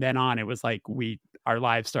then from then on, it was like our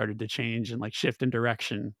lives started to change and like shift in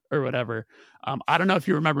direction or whatever. I don't know if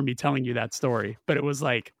you remember me telling you that story, but it was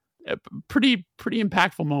like a pretty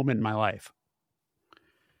impactful moment in my life.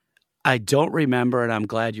 I don't remember, and I'm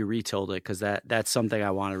glad you retold it because that's something I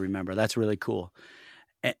want to remember. That's really cool.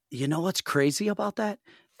 And you know what's crazy about that?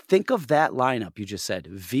 Think of that lineup you just said.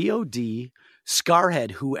 VOD,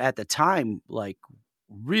 Scarhead, who at the time like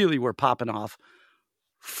really were popping off,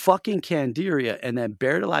 fucking Candiria, and then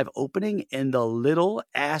Buried Alive opening in the little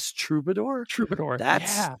ass Troubadour.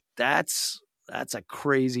 That's a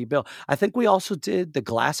crazy bill. I think we also did the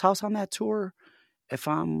Glass House on that tour, if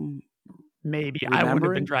I'm maybe remembering. I wouldn't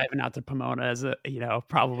have been driving out to Pomona as a,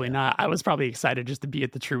 probably not. I was probably excited just to be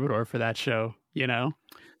at the Troubadour for that show,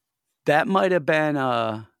 That might have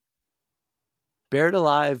been Buried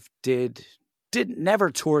Alive did never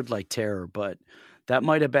toured like Terror, but that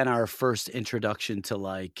might have been our first introduction to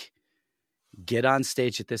like get on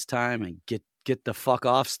stage at this time and get the fuck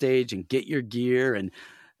off stage and get your gear, and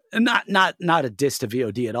not a diss to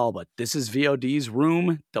VOD at all, but this is VOD's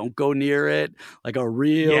room. Don't go near it. Like a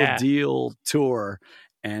real deal tour.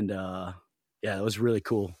 And it was really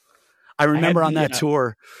cool. I remember on that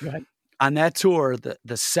tour,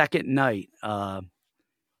 the second night,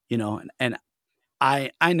 and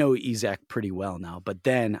I know Isaac pretty well now, but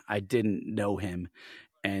then I didn't know him,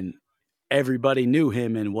 and everybody knew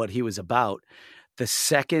him and what he was about. The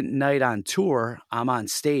second night on tour, I'm on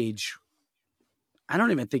stage. I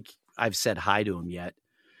don't even think I've said hi to him yet.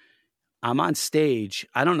 I'm on stage.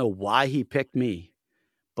 I don't know why he picked me,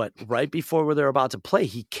 but right before they were about to play,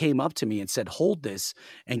 he came up to me and said, "Hold this,"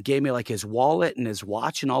 and gave me like his wallet and his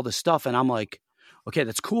watch and all this stuff. And I'm like, okay,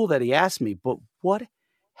 that's cool that he asked me, but what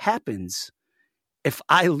happens if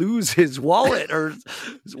I lose his wallet or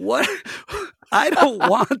what? I don't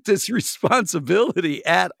want this responsibility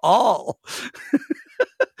at all.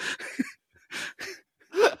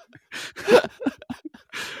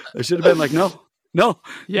 I should have been like, no.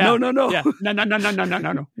 Yeah. No. Yeah.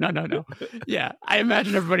 No. Yeah. I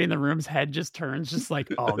imagine everybody in the room's head just turns just like,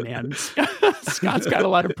 oh man, Scott's got a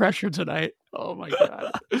lot of pressure tonight. Oh my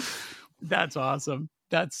God. That's awesome.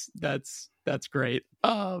 That's great.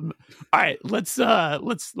 All right, let's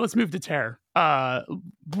move to Terror.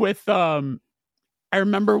 I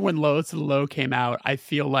remember when Lowest to the Low came out, I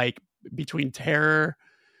feel like between Terror,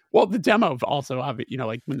 well, the demo also,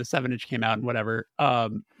 like when the 7-inch came out and whatever,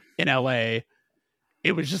 in LA,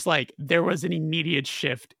 it was just like there was an immediate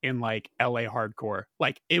shift in like LA hardcore.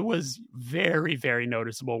 Like it was very, very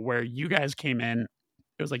noticeable where you guys came in.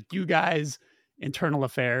 It was like you guys, Internal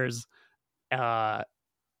Affairs,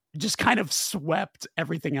 just kind of swept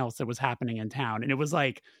everything else that was happening in town. And it was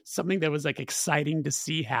like something that was like exciting to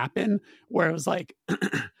see happen, where it was like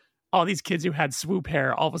all these kids who had swoop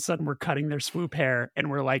hair, all of a sudden were cutting their swoop hair and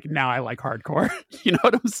we're like, now I like hardcore. You know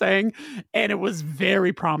what I'm saying? And it was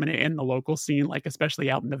very prominent in the local scene, like especially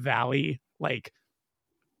out in the Valley, like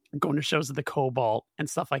going to shows at the Cobalt and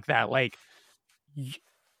stuff like that. Like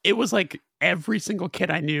it was like every single kid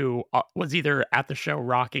I knew was either at the show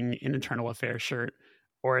rocking an Internal Affairs shirt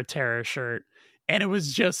or a Terror shirt. And it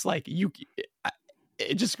was just like,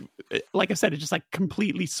 it just, like I said, it just like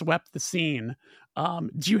completely swept the scene.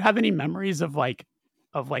 Do you have any memories of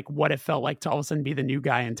what it felt like to all of a sudden be the new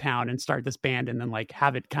guy in town and start this band and then like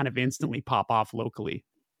have it kind of instantly pop off locally?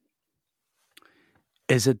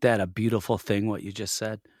 Isn't that a beautiful thing, what you just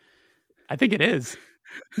said? I think it is.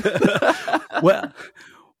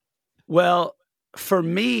 Well, for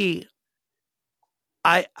me,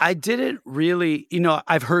 I didn't really,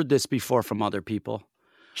 I've heard this before from other people.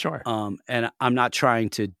 Sure. And I'm not trying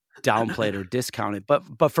to downplay it or discount it,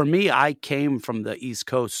 but for me, I came from the East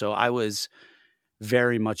Coast, so I was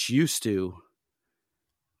very much used to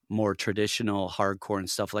more traditional hardcore and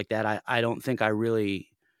stuff like that. I don't think I really,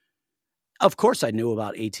 of course I knew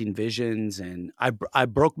about 18 Visions, and I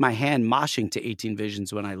broke my hand moshing to 18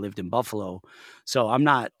 Visions when I lived in Buffalo. So I'm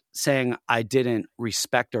not saying I didn't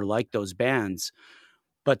respect or like those bands,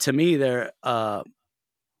 but to me, I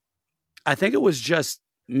think it was just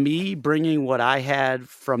me bringing what I had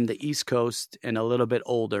from the East Coast and a little bit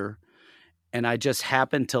older. And I just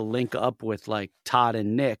happened to link up with like Todd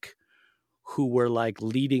and Nick, who were like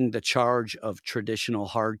leading the charge of traditional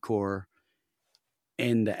hardcore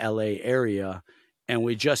in the LA area. And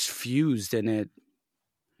we just fused in it.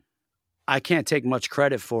 I can't take much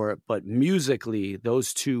credit for it, but musically,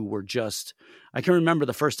 those two were just, I can remember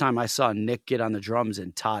the first time I saw Nick get on the drums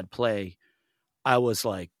and Todd play, I was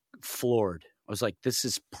like floored. I was like, this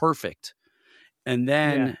is perfect. And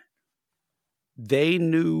then they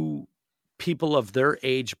knew people of their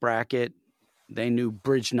age bracket. They knew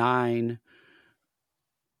Bridge 9.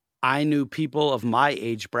 I knew people of my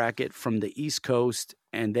age bracket from the East Coast,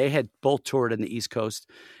 and they had both toured in the East Coast.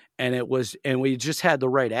 And we just had the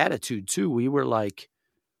right attitude too. We were like,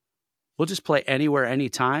 we'll just play anywhere,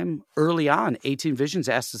 anytime. Early on, 18 Visions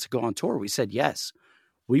asked us to go on tour. We said yes.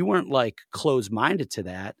 We weren't like closed-minded to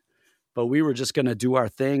that, but we were just going to do our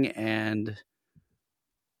thing. And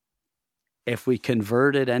if we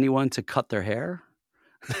converted anyone to cut their hair,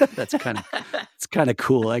 it's kind of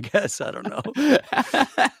cool, I guess. I don't know.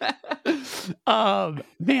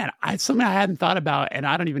 Man, something I hadn't thought about, and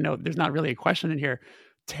I don't even know. There's not really a question in here.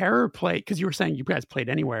 Terror played, because you were saying you guys played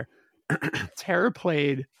anywhere. Terror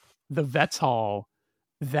played the Vets Hall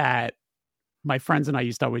that my friends and I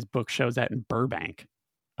used to always book shows at in Burbank.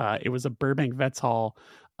 It was a Burbank Vets Hall.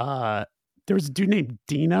 There was a dude named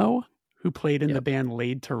Dino who played in the band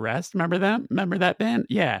Laid to Rest. Remember them? Remember that band?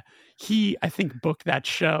 Yeah. He, I think, booked that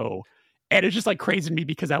show. And it's just like crazy to me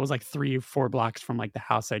because that was like 3 or 4 blocks from like the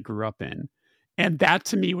house I grew up in. And that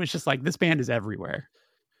to me was just like, this band is everywhere.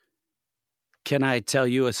 Can I tell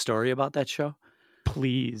you a story about that show?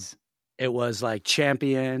 Please. It was like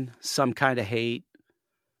Champion, Some Kind of Hate.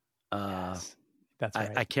 Yes, that's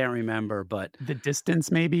right. I can't remember, but The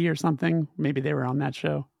Distance maybe or something. Maybe they were on that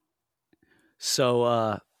show.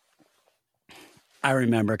 So I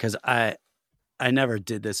remember because I never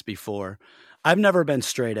did this before. I've never been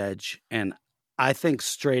straight edge, and I think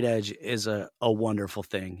straight edge is a wonderful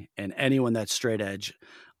thing. And anyone that's straight edge,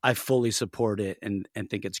 I fully support it and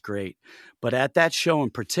think it's great. But at that show in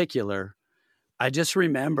particular, I just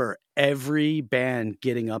remember every band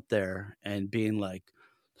getting up there and being like,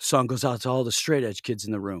 the song goes out to all the straight edge kids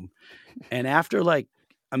in the room. And after like,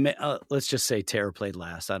 let's just say Terror played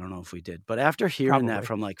last. I don't know if we did, but after hearing that Probably.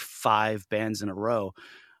 from like 5 bands in a row,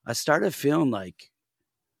 I started feeling like,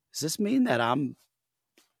 does this mean that I'm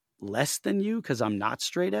less than you because I'm not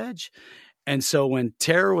straight edge? And so when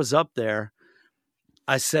Terror was up there,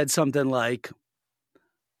 I said something like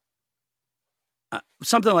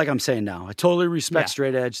I'm saying now. I totally respect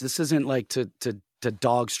straight edge. This isn't like to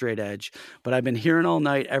dog straight edge, but I've been hearing all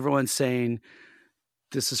night everyone saying,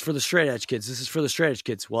 this is for the straight edge kids. This is for the straight edge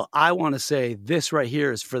kids. Well, I want to say this right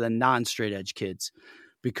here is for the non-straight edge kids,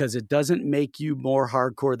 because it doesn't make you more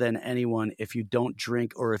hardcore than anyone if you don't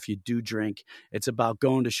drink, or if you do drink. It's about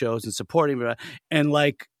going to shows and supporting. And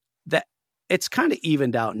like that, it's kind of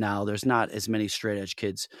evened out now. There's not as many straight edge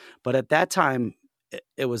kids, but at that time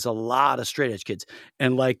it was a lot of straight edge kids.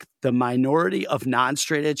 And like the minority of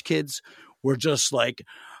non-straight edge kids were just like,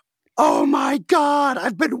 oh my God,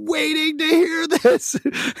 I've been waiting to hear this.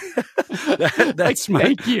 That's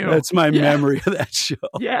thank you. That's my memory of that show.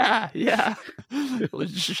 Yeah.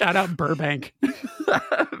 Shout out Burbank.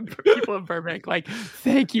 People in Burbank, like,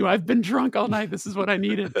 thank you. I've been drunk all night. This is what I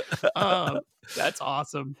needed. That's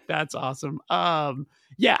awesome.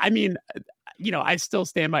 Yeah, I mean, I still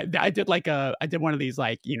stand by. I did one of these,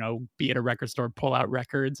 like, be at a record store, pull out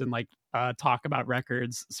records and like talk about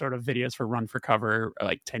records sort of videos for Run for Cover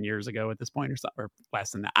like 10 years ago at this point, or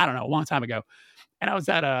less than that. I don't know, a long time ago. And I was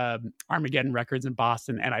at Armageddon Records in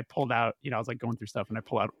Boston, and I pulled out, I was like going through stuff, and I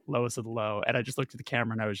pulled out Lowest of the Low, and I just looked at the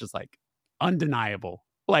camera and I was just like, undeniable.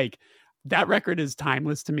 Like, that record is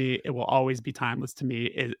timeless to me. It will always be timeless to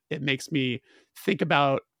me. It makes me think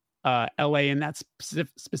about LA in that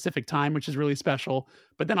specific time, which is really special.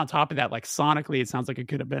 But then on top of that, like, sonically, it sounds like it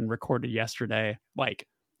could have been recorded yesterday. Like,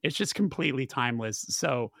 it's just completely timeless.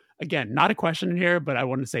 So again, not a question in here, but I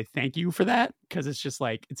want to say thank you for that, because it's just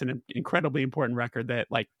like, it's an incredibly important record that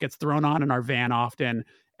like gets thrown on in our van often.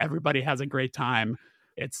 Everybody has a great time.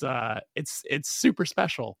 It's super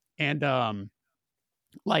special. And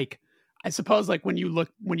like, I suppose like when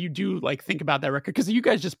you do like think about that record, because you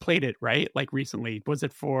guys just played it, right? Like recently, was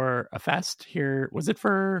it for a fest here? Was it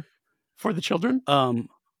for the children?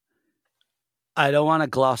 I don't want to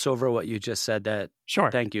gloss over what you just said. Sure.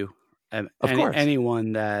 Thank you. Of course.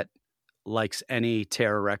 Anyone that likes any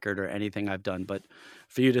Terror record or anything I've done, but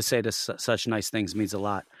for you to say such nice things means a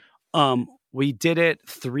lot. We did it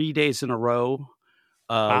 3 days in a row.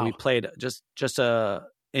 Wow. We played just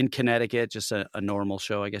in Connecticut, just a normal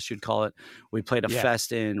show, I guess you'd call it. We played a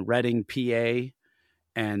fest in Reading, PA,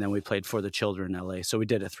 and then we played For the Children in LA. So we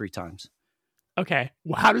did it 3 times. Okay.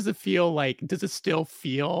 Well, how does it feel? Like, does it still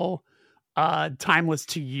feel timeless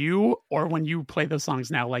to you, or when you play those songs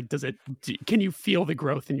now, like, can you feel the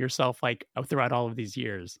growth in yourself like throughout all of these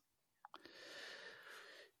years?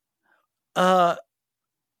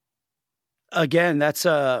 Again,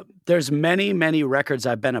 there's many records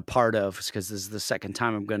I've been a part of, because this is the second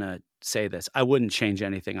time I'm going to say this. I wouldn't change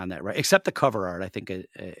anything on that, right? Except the cover art. I think it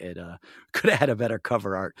could have had a better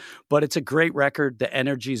cover art, but it's a great record. The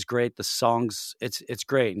energy is great. The songs, it's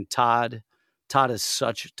great. And Todd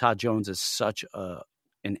Jones is such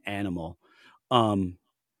an animal.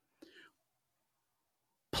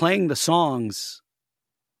 Playing the songs,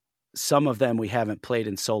 some of them we haven't played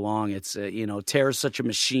in so long. It's Terror's such a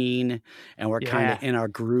machine, and we're kind of in our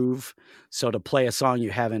groove. So to play a song you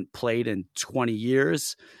haven't played in 20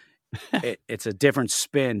 years, it's a different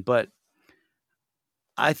spin. But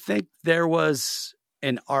I think there was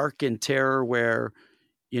an arc in Terror where,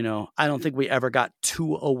 I don't think we ever got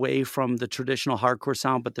too away from the traditional hardcore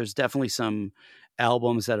sound, but there's definitely some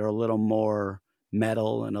albums that are a little more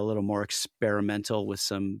metal and a little more experimental with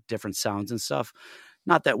some different sounds and stuff.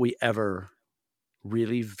 Not that we ever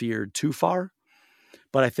really veered too far,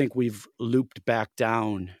 but I think we've looped back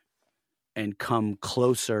down and come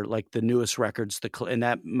closer, like the newest records, and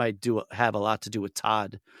that might have a lot to do with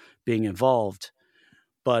Todd being involved.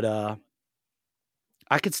 But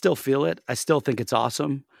I could still feel it. I still think it's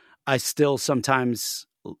awesome. I still sometimes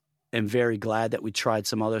am very glad that we tried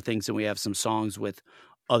some other things and we have some songs with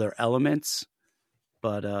other elements.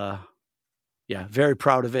 But very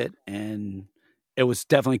proud of it, and it was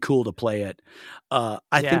definitely cool to play it. I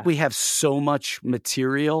think we have so much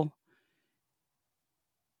material.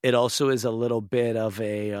 It also is a little bit of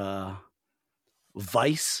a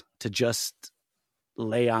vice to just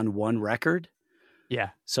lay on one record. Yeah.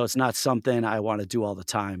 So it's not something I want to do all the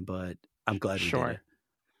time, but I'm glad we did it.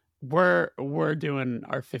 we're doing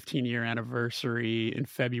our 15-year anniversary in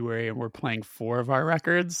February, and we're playing 4 of our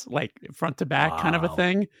records, like front to back kind of a Wow.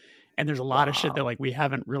 thing. And there's a lot of shit that like we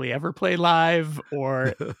haven't really ever played live,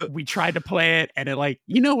 or we tried to play it and it like,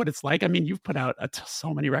 you know what it's like. I mean, you've put out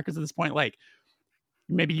so many records at this point. Like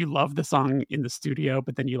maybe you love the song in the studio,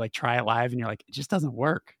 but then you like try it live and you're like, it just doesn't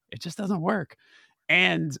work. It just doesn't work.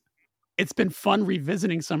 And it's been fun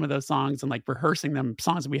revisiting some of those songs and like rehearsing them,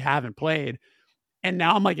 songs that we haven't played. And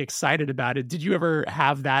now I'm like excited about it. Did you ever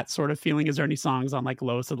have that sort of feeling? Is there any songs on like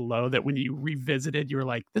Lowest of the Low that when you revisited, you were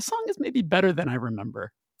like, this song is maybe better than I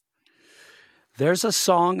remember? There's a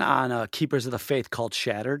song on Keepers of the Faith called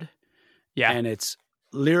Shattered. Yeah. And it's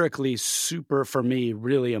lyrically super, for me,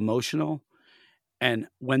 really emotional. And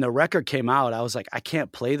when the record came out, I was like, I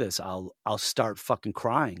can't play this. I'll start fucking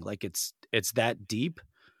crying. Like it's that deep.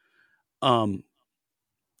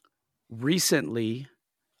 Recently,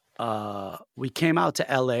 we came out to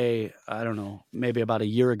LA, I don't know, maybe about a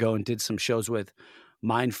year ago and did some shows with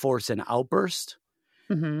Mind Force and Outburst.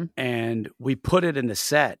 Mm-hmm. And we put it in the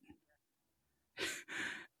set.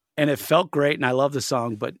 And it felt great, and I love the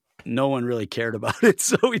song, but no one really cared about it,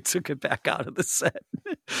 so we took it back out of the set.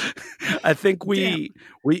 I think we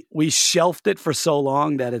shelved it for so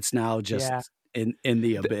long that it's now just in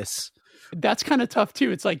the abyss. That's kind of tough too.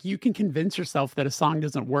 It's like you can convince yourself that a song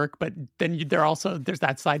doesn't work, but then there's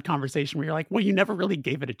that side conversation where you're like, well, you never really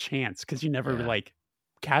gave it a chance because you never like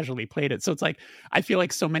casually played it. So it's like I feel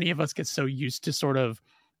like so many of us get so used to sort of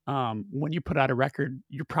when you put out a record,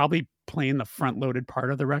 you're probably playing the front loaded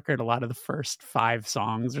part of the record, a lot of the first 5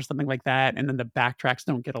 songs or something like that. And then the backtracks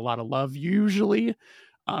don't get a lot of love usually.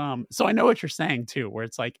 So I know what you're saying too, where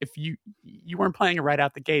it's like, if you weren't playing it right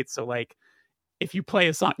out the gate. So like, if you play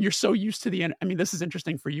a song, you're so used to the end. I mean, this is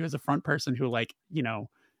interesting for you as a front person who like, you know,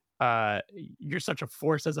 you're such a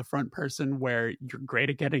force as a front person where you're great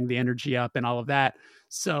at getting the energy up and all of that.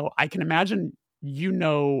 So I can imagine, you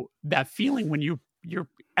know, that feeling when you're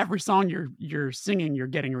every song you're singing, you're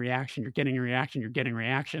getting a reaction, you're getting a reaction, you're getting a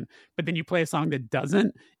reaction. But then you play a song that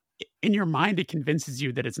doesn't, in your mind, it convinces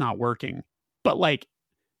you that it's not working. But like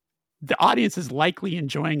the audience is likely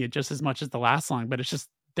enjoying it just as much as the last song, but it's just,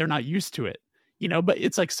 they're not used to it, you know, but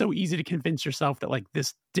it's like so easy to convince yourself that like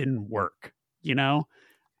this didn't work, you know?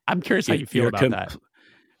 I'm curious how you feel about that.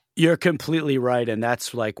 You're completely right. And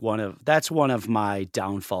that's like one of my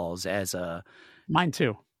downfalls as a mine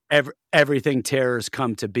too. Everything terrors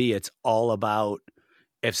come to be. It's all about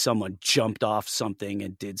if someone jumped off something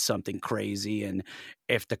and did something crazy, and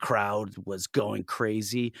if the crowd was going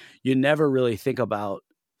crazy. You never really think about,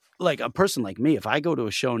 like, a person like me, if I go to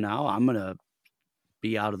a show now, I'm going to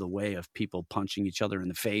be out of the way of people punching each other in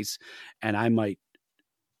the face, and I might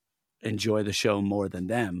enjoy the show more than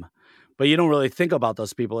them. But you don't really think about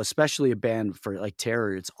those people, especially a band for like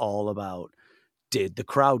Terror. It's all about, did the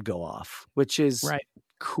crowd go off, which is right.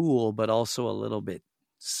 Cool, but also a little bit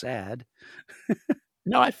sad.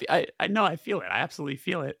 No, I feel it. I absolutely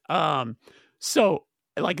feel it. So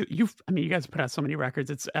like you guys put out so many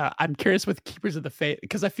records. It's I'm curious with Keepers of the Faith,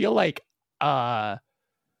 because I feel like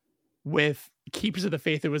with Keepers of the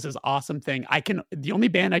Faith, it was this awesome thing. The only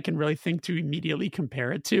band I can really think to immediately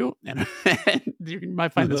compare it to, and you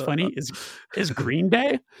might find this funny, is Green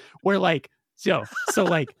Day, where like so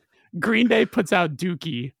like Green Day puts out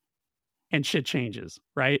Dookie and shit changes,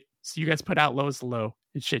 right? So you guys put out Lowest Low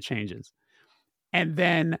and shit changes. And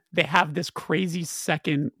then they have this crazy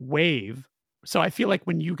second wave. So I feel like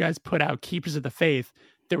when you guys put out Keepers of the Faith,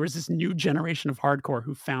 there was this new generation of hardcore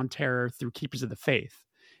who found Terror through Keepers of the Faith.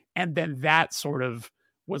 And then that sort of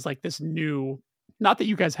was like this new, not that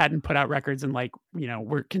you guys hadn't put out records and like, you know,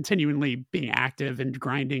 we're continually being active and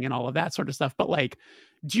grinding and all of that sort of stuff. But like,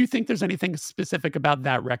 do you think there's anything specific about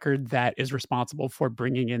that record that is responsible for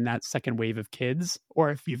bringing in that second wave of kids?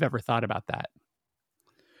 Or if you've ever thought about that?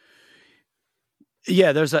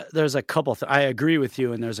 Yeah, there's a couple. I agree with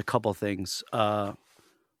you, and there's a couple things.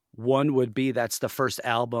 One would be that's the first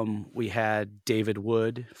album we had David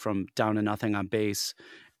Wood from Down to Nothing on bass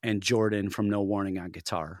and Jordan from No Warning on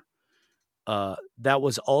guitar. That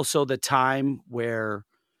was also the time where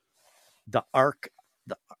the arc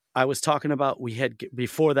I was talking about, we had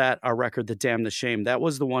before that, our record, The Damn the Shame, that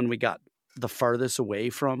was the one we got the farthest away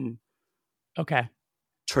from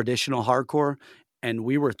traditional hardcore. And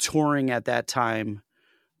we were touring at that time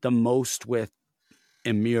the most with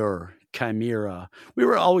Emure, Chimera. We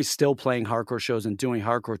were always still playing hardcore shows and doing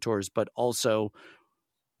hardcore tours, but also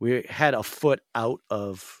we had a foot out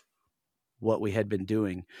of what we had been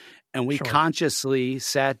doing. And we consciously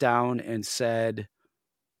sat down and said,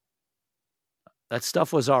 that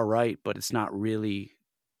stuff was all right, but it's not making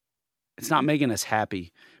us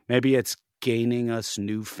happy. Maybe it's gaining us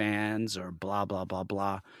new fans or blah, blah, blah,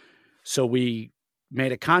 blah. So we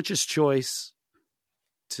made a conscious choice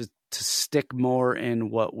to stick more in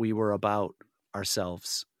what we were about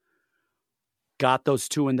ourselves. Got those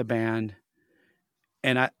two in the band.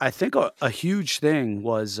 And I think a huge thing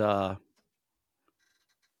was I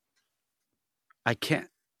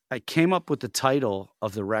came up with the title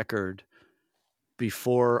of the record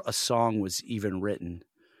before a song was even written.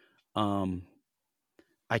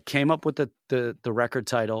 I came up with the record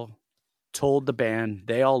title, told the band,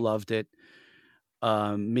 they all loved it.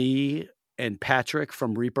 Me and Patrick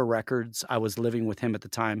from Reaper Records, I was living with him at the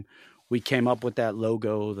time. We came up with that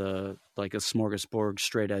logo, like a smorgasbord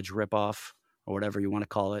straight edge ripoff or whatever you want to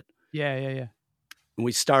call it. Yeah. And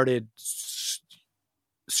we started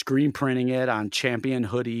screen printing it on Champion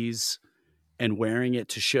hoodies and wearing it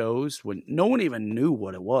to shows when no one even knew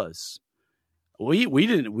what it was. We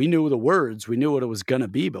knew the words, we knew what it was going to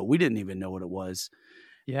be, but we didn't even know what it was.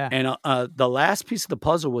 Yeah. And the last piece of the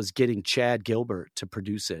puzzle was getting Chad Gilbert to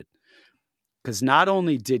produce it. Because not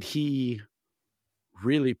only did he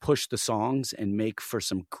really push the songs and make for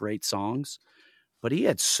some great songs, but he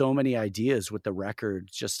had so many ideas with the record,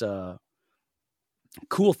 just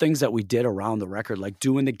cool things that we did around the record, like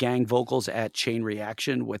doing the gang vocals at Chain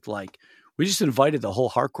Reaction with we just invited the whole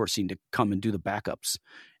hardcore scene to come and do the backups.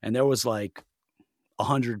 And there was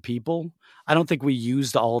 100 people. I don't think we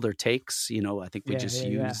used all their takes. I think we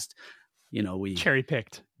used, we cherry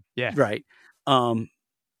picked. Yeah. Right.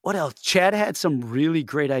 What else? Chad had some really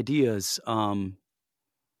great ideas. I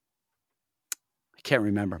can't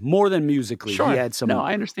remember. More than musically. Sure. He had some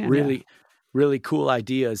I understand. really, really cool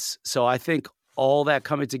ideas. So I think all that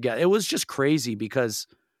coming together, it was just crazy because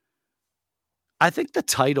I think the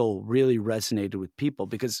title really resonated with people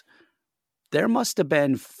because there must have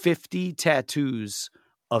been 50 tattoos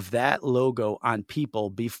of that logo on people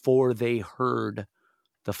before they heard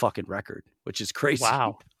the fucking record, which is crazy.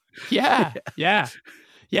 Wow. Yeah.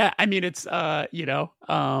 Yeah, I mean, it's to use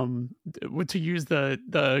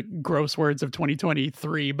the gross words of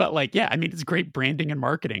 2023, but I mean, it's great branding and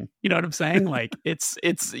marketing. You know what I'm saying? It's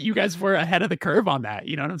you guys were ahead of the curve on that.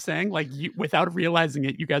 You know what I'm saying? Without realizing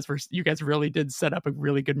it, you guys really did set up a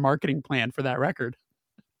really good marketing plan for that record.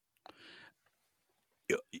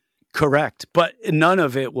 Correct, but none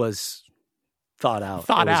of it was thought out. It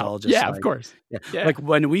was all just of course. Yeah. Like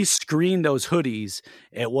when we screened those hoodies,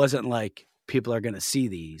 it wasn't like people are going to see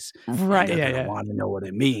these. Right. They're going to want to know what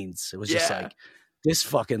it means. It was just this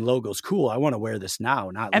fucking logo's cool. I want to wear this now,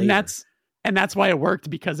 not later. And that's why it worked,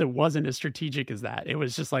 because it wasn't as strategic as that. It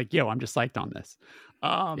was just like, yo, I'm just psyched on this.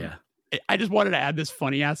 I just wanted to add this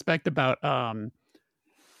funny aspect about,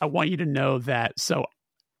 I want you to know that. So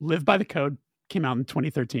Live by the Code came out in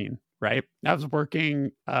 2013, right? I was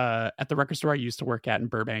working at the record store I used to work at in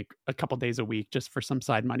Burbank a couple days a week just for some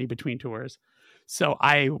side money between tours. So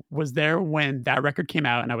I was there when that record came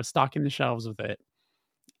out and I was stocking the shelves with it.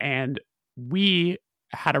 And we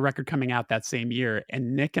had a record coming out that same year.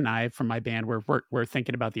 And Nick and I from my band were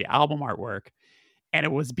thinking about the album artwork. And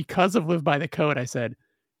it was because of Live by the Code, I said,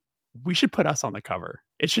 we should put us on the cover.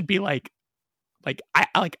 It should be I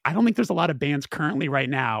don't think there's a lot of bands currently right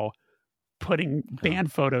now putting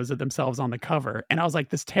band photos of themselves on the cover. And I was like,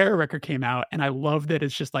 this Terror record came out and I love that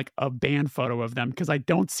it's just like a band photo of them, because I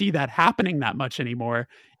don't see that happening that much anymore.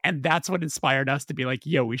 And that's what inspired us to be like,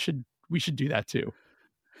 yo, we should do that too.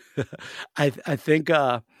 I think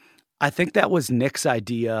that was Nick's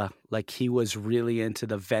idea. He was really into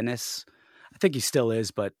the Venice. I think he still is,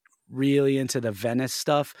 but really into the Venice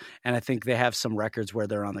stuff. And I think they have some records where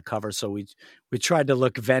they're on the cover. So we tried to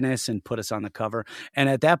look Venice and put us on the cover. And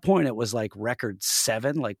at that point it was record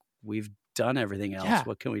 7. We've done everything else. Yeah.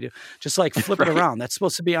 What can we do? Just flip it around. That's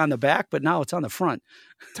supposed to be on the back, but now it's on the front.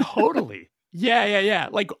 Totally. Yeah.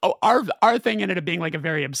 Our thing ended up being a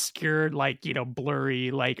very obscure,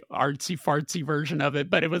 blurry, artsy fartsy version of it.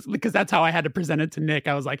 But it was because that's how I had to present it to Nick.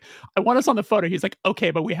 I was like, I want us on the photo. He's like,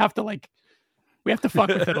 okay, but we have to fuck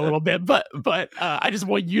with it a little bit. But I just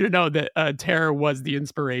want you to know that Terror was the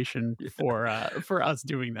inspiration for us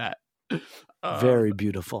doing that. Very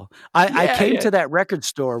beautiful. I came to that record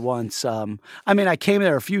store once. I came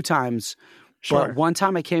there a few times, but one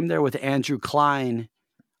time I came there with Andrew Klein.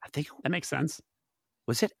 I think that makes sense.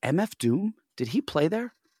 Was it MF Doom? Did he play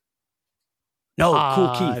there? No,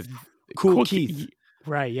 Cool Keith. Cool Keith.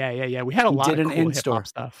 Right. Yeah. We had a lot of cool hip-hop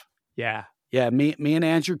stuff. Yeah. Yeah, me and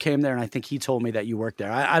Andrew came there, and I think he told me that you worked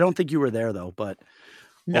there. I don't think you were there though, but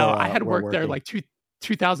no, I had worked there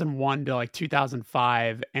 2001 to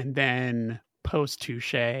 2005, and then post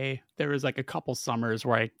Touche. There was like a couple summers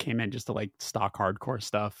where I came in just to like stock hardcore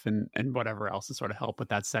stuff and whatever else to sort of help with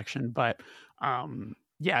that section. But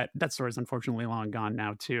yeah, that story is unfortunately long gone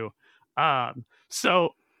now too. So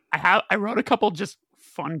I wrote a couple just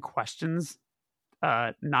fun questions,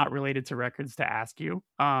 not related to records, to ask you,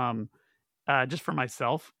 just for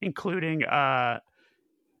myself, including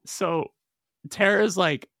so Terror is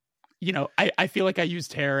like, you know, I feel like I use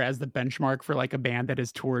Terror as the benchmark for like a band that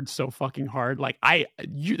has toured so fucking hard. Like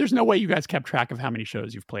there's no way you guys kept track of how many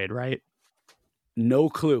shows you've played, right? No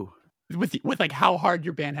clue. With like how hard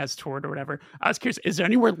your band has toured or whatever. I was curious, is there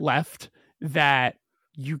anywhere left that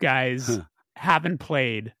you guys haven't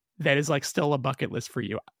played that is like still a bucket list for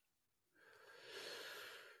you?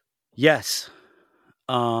 Yes.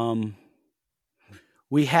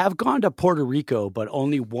 We have gone to Puerto Rico, but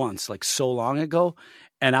only once, like so long ago.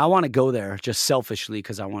 And I want to go there just selfishly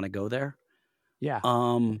because I want to go there. Yeah.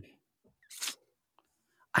 I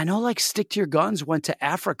know like Stick to Your Guns went to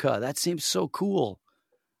Africa. That seems so cool.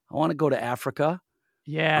 I want to go to Africa.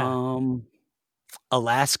 Yeah.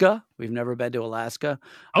 Alaska. We've never been to Alaska.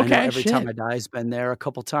 Okay. I know Every Time I Die's been there a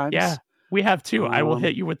couple times. Yeah, we have too. I will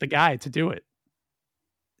hit you with the guy to do it.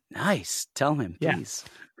 Nice. Tell him, please.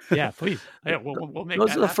 Yeah, please. Yeah, we'll make those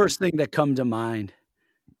that are the happen. first thing that come to mind.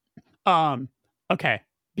 Okay.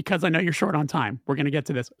 Because I know you're short on time, we're gonna get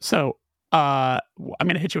to this. So I'm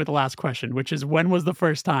gonna hit you with the last question, which is, when was the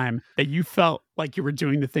first time that you felt like you were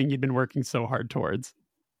doing the thing you'd been working so hard towards?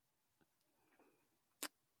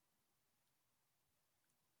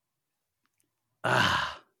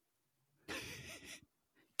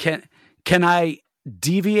 Can I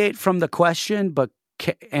deviate from the question but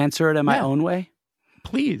answer it in my own way?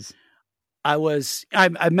 Please.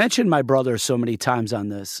 I mentioned my brother so many times on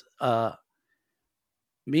this.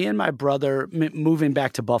 Me and my brother, moving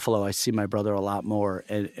back to Buffalo, I see my brother a lot more.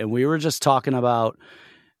 And we were just talking about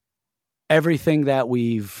everything that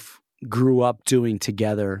we've grew up doing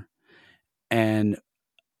together. And,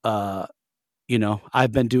 you know,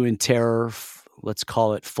 I've been doing Terror, let's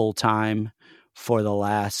call it full time, for the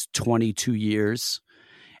last 22 years.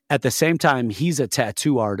 At the same time, he's a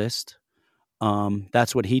tattoo artist.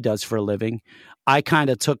 That's what he does for a living. I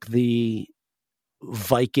kind of took the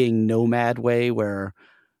Viking nomad way where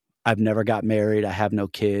I've never got married. I have no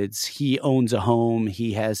kids. He owns a home.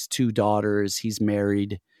 He has 2 daughters. He's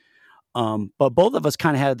married. But both of us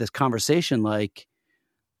kind of had this conversation, like,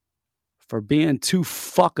 for being 2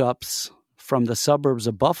 fuck ups from the suburbs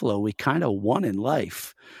of Buffalo, we kind of won in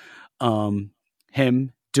life.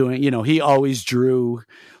 Him doing, you know, he always drew,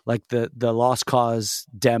 like the Lost Cause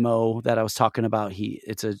demo that I was talking about.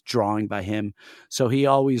 It's a drawing by him. So he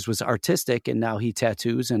always was artistic, and now he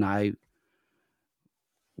tattoos. And I,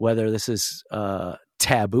 whether this is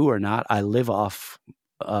taboo or not, I live off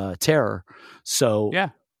Terror. So yeah,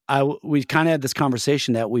 we kind of had this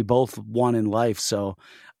conversation that we both won in life. So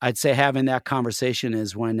I'd say having that conversation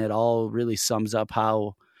is when it all really sums up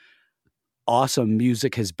how awesome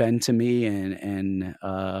music has been to me, and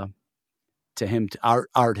to him,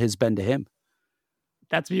 art has been to him.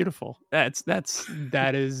 That's beautiful. That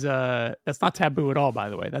is not taboo at all, by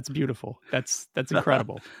the way. That's beautiful. That's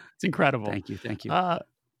incredible. It's incredible. Thank you. Scott,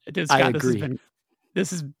 I agree.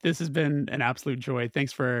 This has been an absolute joy.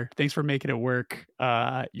 Thanks for making it work.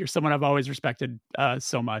 You're someone I've always respected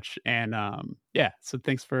so much, and so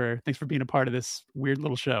thanks for being a part of this weird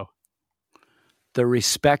little show. The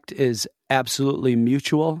respect is absolutely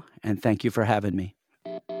mutual, and thank you for having me.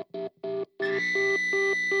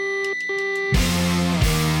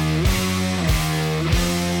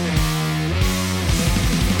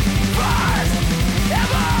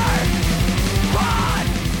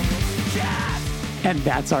 And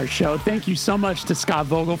that's our show. Thank you so much to Scott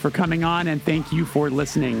Vogel for coming on, and thank you for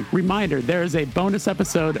listening. Reminder, there is a bonus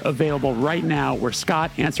episode available right now where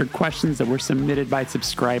Scott answered questions that were submitted by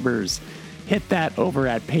subscribers. Hit that over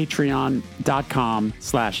at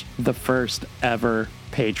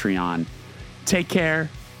patreon.com/thefirsteverpatreon. Take care.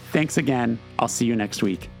 Thanks again. I'll see you next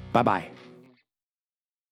week. Bye-bye.